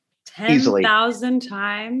 times. 10,000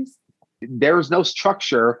 times? There is no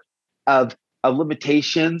structure of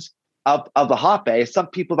limitations of the hot bay. Some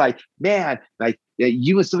people like, man, like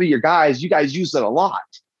you and some of your guys, you guys use it a lot.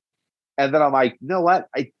 And then I'm like, you know what?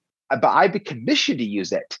 But I've been commissioned to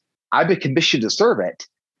use it. I've been commissioned to serve it.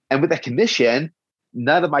 And with that commission,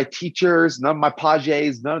 none of my teachers, none of my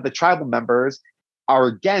pages, none of the tribal members are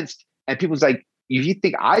against. And people's like, if you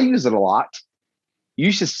think I use it a lot,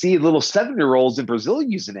 you should see little 7-year-olds in Brazil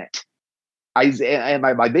using it.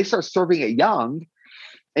 They start serving it young.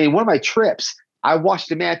 And in one of my trips, I watched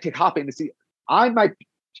a man take hopping to see. I might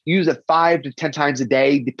use it 5 to 10 times a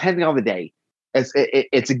day, depending on the day.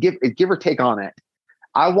 It's a give or take on it.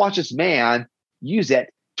 I watched this man use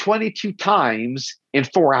it 22 times in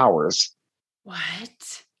 4 hours.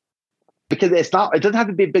 What? Because it doesn't have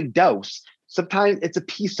to be a big dose. Sometimes it's a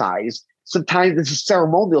pea size. Sometimes it's a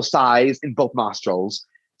ceremonial size in both nostrils.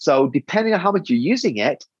 So depending on how much you're using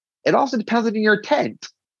it, it also depends on your intent.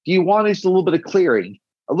 Do you want just a little bit of clearing?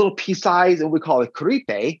 A little pea size, and we call it crepe.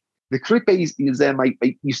 The crepe is then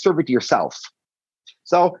you serve it to yourself.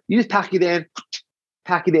 So you just pack it in.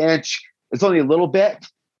 It's only a little bit,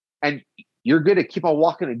 and you're good to keep on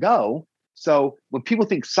walking and go. So when people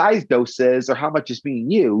think size doses or how much is being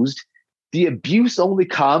used, the abuse only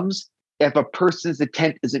comes if a person's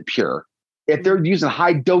intent isn't pure. If they're using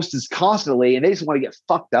high doses constantly and they just want to get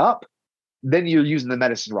fucked up, then you're using the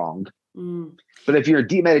medicine wrong. Mm. But if you're in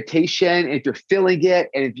deep meditation, and if you're feeling it,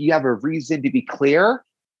 and if you have a reason to be clear,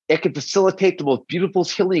 it can facilitate the most beautiful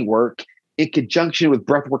healing work in conjunction with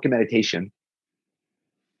breath work and meditation.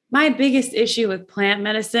 My biggest issue with plant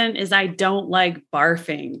medicine is I don't like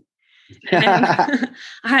barfing. And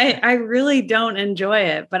I really don't enjoy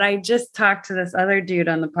it. But I just talked to this other dude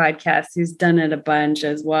on the podcast who's done it a bunch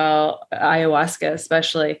as well, ayahuasca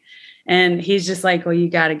especially. And he's just like, well, you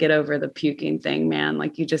got to get over the puking thing, man.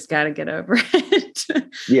 Like, you just got to get over it.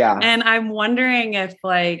 Yeah. And I'm wondering if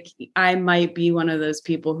like I might be one of those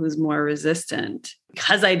people who's more resistant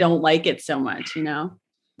because I don't like it so much, you know?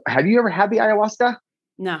 Have you ever had the ayahuasca?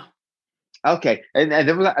 No. Okay. And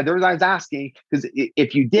there was I was asking, because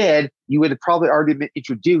if you did, you would have probably already been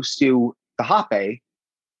introduced to the hape.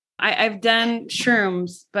 I've done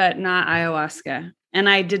shrooms, but not ayahuasca. And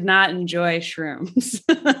I did not enjoy shrooms.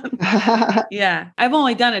 Yeah. I've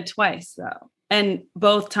only done it twice though. And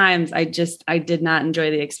both times I did not enjoy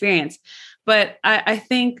the experience. But I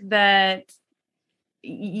think that,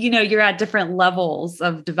 you know, you're at different levels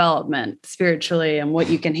of development spiritually and what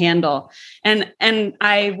you can handle. And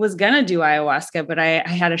I was going to do ayahuasca, but I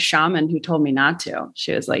had a shaman who told me not to.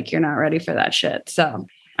 She was like, you're not ready for that shit. So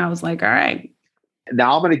I was like, all right.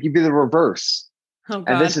 Now I'm going to give you the reverse. Oh,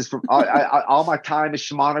 and this is from all my time in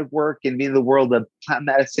shamanic work and being in the world of plant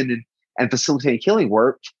medicine and facilitating healing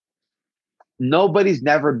work. Nobody's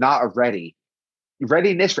never not ready.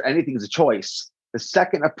 Readiness for anything is a choice. The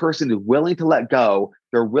second a person is willing to let go,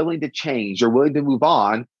 they're willing to change, they're willing to move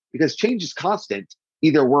on, because change is constant.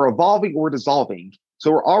 Either we're evolving or dissolving.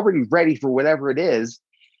 So we're already ready for whatever it is.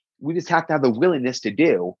 We just have to have the willingness to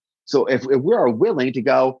do. So if we're willing to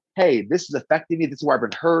go, hey, this is affecting me, this is where I've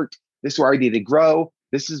been hurt, this is where I need to grow,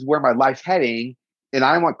 this is where my life's heading, and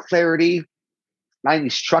I want clarity, I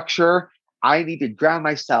need structure, I need to ground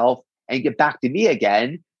myself and get back to me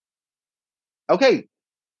again. Okay,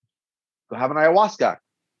 go have an ayahuasca.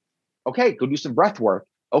 Okay, go do some breath work.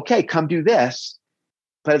 Okay, come do this.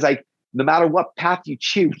 But it's like, no matter what path you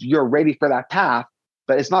choose, you're ready for that path.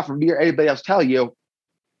 But it's not for me or anybody else tell you,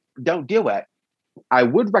 don't do it. I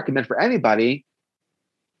would recommend for anybody,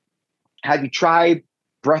 have you tried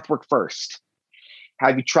breath work first?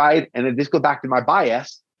 Have you tried, and then this go back to my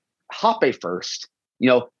bias, hape first? You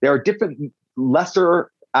know, there are different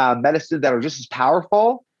lesser medicines that are just as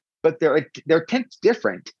powerful, but their intent's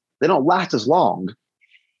different. They don't last as long.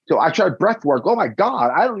 So I tried breath work. Oh my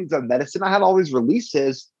God, I don't need some medicine. I had all these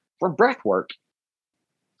releases from breath work.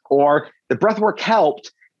 Or the breath work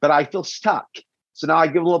helped, but I feel stuck. So now I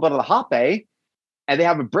give a little bit of the hape and they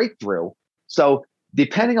have a breakthrough. So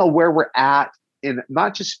depending on where we're at in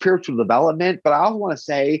not just spiritual development, but I also want to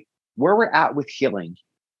say where we're at with healing,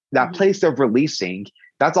 that place of releasing,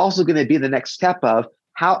 that's also going to be the next step of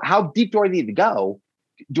how deep do I need to go?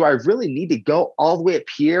 Do I really need to go all the way up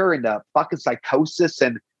here into fucking psychosis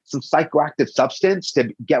and some psychoactive substance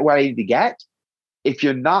to get what I need to get? If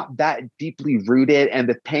you're not that deeply rooted and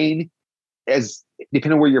the pain is,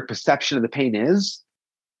 depending on where your perception of the pain is,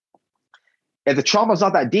 if the trauma is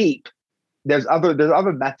not that deep, there's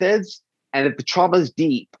other methods. And if the trauma is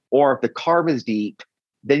deep or if the karma is deep,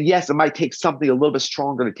 then yes, it might take something a little bit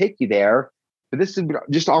stronger to take you there. But this is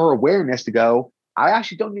just our awareness to go, I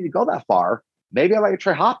actually don't need to go that far. Maybe I like to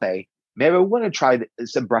try Hape. Maybe I want to try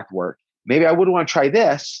some breath work. Maybe I would want to try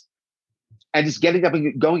this, and just getting up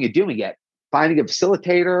and going and doing it, finding a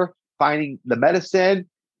facilitator, finding the medicine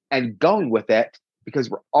and going with it because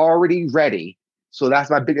we're already ready. So that's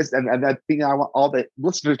my biggest, and that thing I want all the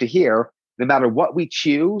listeners to hear, no matter what we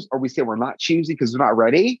choose or we say we're not choosing because we're not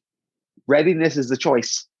ready, readiness is the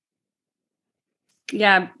choice.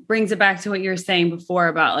 Yeah, brings it back to what you were saying before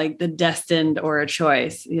about like the destined or a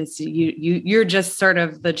choice. It's you're just sort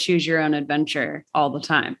of the choose your own adventure all the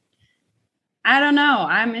time. I don't know.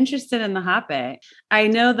 I'm interested in the Hape. I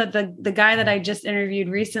know that the guy that I just interviewed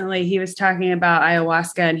recently, he was talking about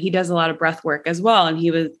ayahuasca and he does a lot of breath work as well. And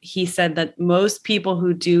he said that most people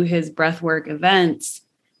who do his breath work events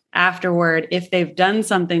afterward, if they've done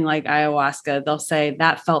something like ayahuasca, they'll say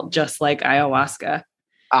that felt just like ayahuasca.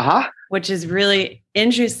 Which is really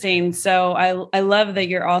interesting. So I love that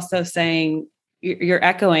you're also saying, you're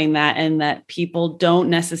echoing that, and that people don't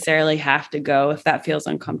necessarily have to go if that feels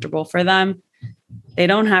uncomfortable for them. They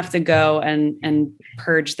don't have to go and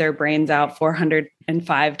purge their brains out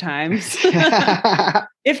 405 times.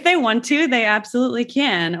 If they want to, they absolutely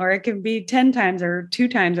can, or it can be 10 times or 2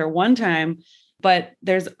 times or 1 time. But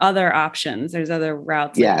there's other options. There's other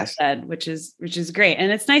routes, like you said, which is great.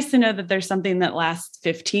 And it's nice to know that there's something that lasts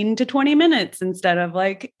 15 to 20 minutes instead of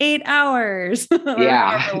like 8 hours.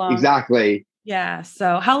 Yeah, exactly. Yeah.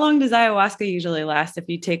 So how long does ayahuasca usually last if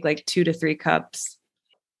you take like 2 to 3 cups?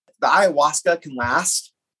 The ayahuasca can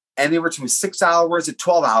last anywhere between 6 hours to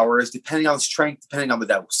 12 hours, depending on the strength, depending on the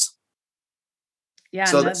dose. Yeah.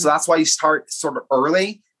 So that's why you start sort of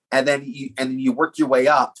early, and then you work your way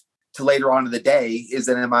up to later on in the day. Is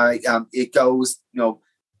that it goes,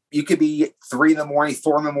 you could be 3 a.m,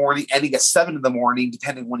 4 a.m, ending at 7 a.m,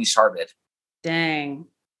 depending when you started. Dang,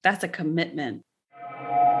 that's a commitment.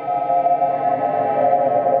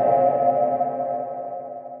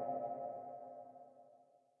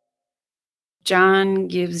 John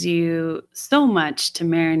gives you so much to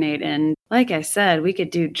marinate in. Like I said, we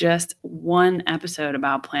could do just 1 episode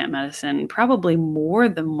about plant medicine, probably more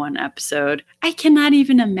than 1 episode. I cannot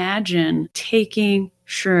even imagine taking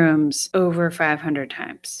shrooms over 500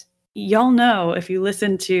 times. Y'all know, if you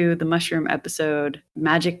listen to the mushroom episode,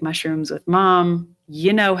 Magic Mushrooms with Mom,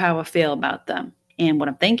 you know how I feel about them. And what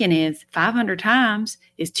I'm thinking is 500 times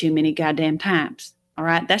is too many goddamn times. All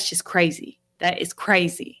right, that's just crazy. That is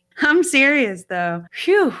crazy. I'm serious though.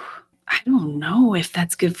 Phew. I don't know if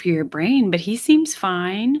that's good for your brain, but he seems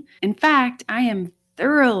fine. In fact, I am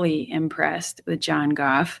thoroughly impressed with John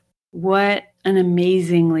Goff. What an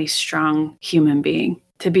amazingly strong human being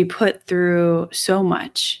to be put through so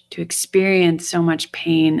much, to experience so much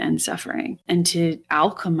pain and suffering, and to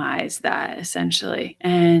alchemize that essentially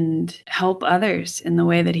and help others in the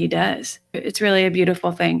way that he does. It's really a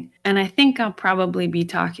beautiful thing. And I think I'll probably be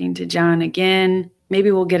talking to John again. Maybe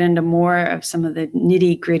we'll get into more of some of the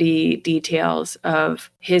nitty-gritty details of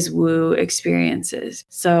his woo experiences.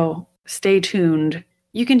 So stay tuned.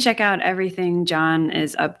 You can check out everything John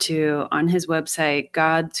is up to on his website,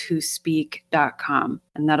 godswhospeak.com,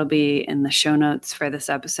 and that'll be in the show notes for this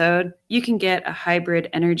episode. You can get a hybrid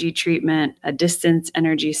energy treatment, a distance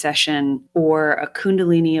energy session, or a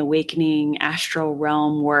Kundalini awakening, astral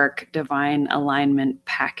realm work, divine alignment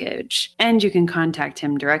package. And you can contact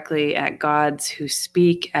him directly at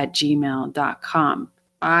godswhospeak@gmail.com.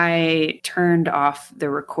 I turned off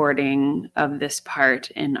the recording of this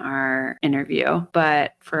part in our interview,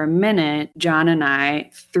 but for a minute, John and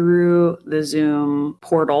I, through the Zoom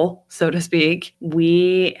portal, so to speak,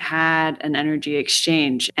 we had an energy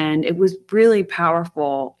exchange, and it was really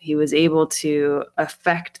powerful. He was able to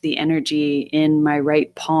affect the energy in my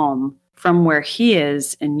right palm from where he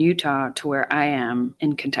is in Utah to where I am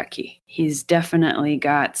in Kentucky. He's definitely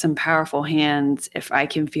got some powerful hands if I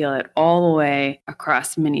can feel it all the way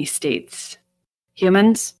across many states.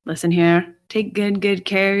 Humans, listen here. Take good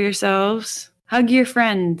care of yourselves. Hug your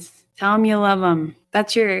friends. Tell them you love them.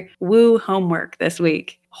 That's your woo homework this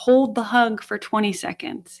week. Hold the hug for 20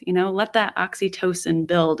 seconds. Let that oxytocin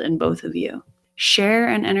build in both of you. Share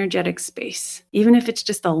an energetic space, even if it's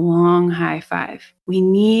just a long high five. We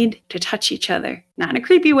need to touch each other, not in a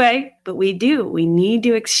creepy way, but we do. We need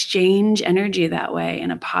to exchange energy that way, in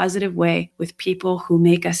a positive way, with people who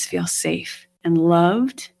make us feel safe and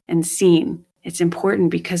loved and seen. It's important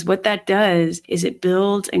because what that does is it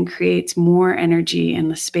builds and creates more energy in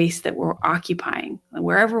the space that we're occupying,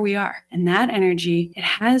 wherever we are. And that energy, it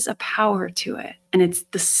has a power to it. And it's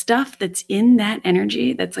the stuff that's in that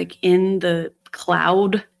energy, that's like in the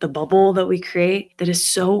cloud, the bubble that we create that is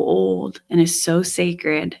so old and is so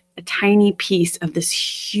sacred, a tiny piece of this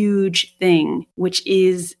huge thing, which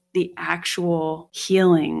is the actual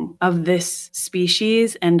healing of this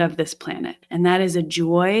species and of this planet. And that is a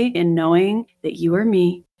joy in knowing that you are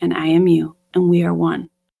me and I am you and we are one.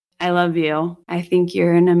 I love you. I think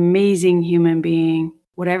you're an amazing human being.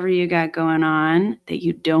 Whatever you got going on that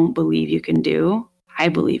you don't believe you can do, I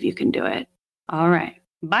believe you can do it. All right.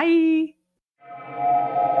 Bye.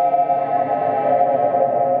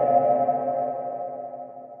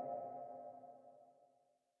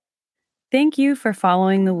 Thank you for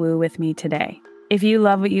following the Woo with me today. If you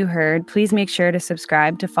love what you heard, please make sure to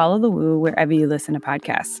subscribe to Follow the Woo wherever you listen to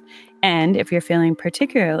podcasts. And if you're feeling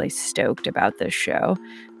particularly stoked about this show,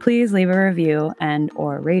 please leave a review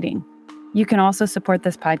and/or rating. You can also support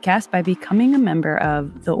this podcast by becoming a member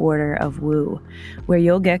of the Order of Woo, where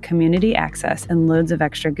you'll get community access and loads of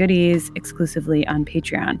extra goodies exclusively on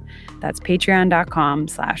Patreon. That's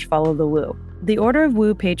patreon.com/followthewoo. The Order of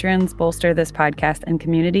Woo patrons bolster this podcast and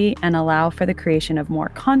community and allow for the creation of more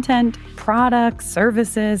content, products,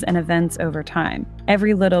 services, and events over time.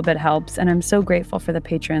 Every little bit helps, and I'm so grateful for the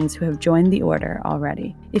patrons who have joined the Order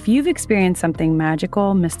already. If you've experienced something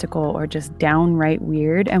magical, mystical, or just downright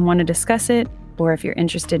weird and want to discuss it, or if you're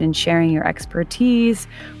interested in sharing your expertise,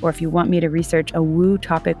 or if you want me to research a woo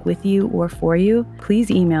topic with you or for you,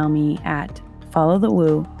 please email me at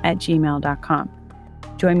followthewoo@gmail.com.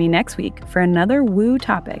 Join me next week for another woo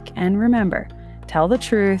topic, and remember, tell the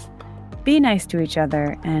truth, be nice to each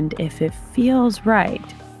other, and if it feels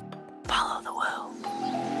right,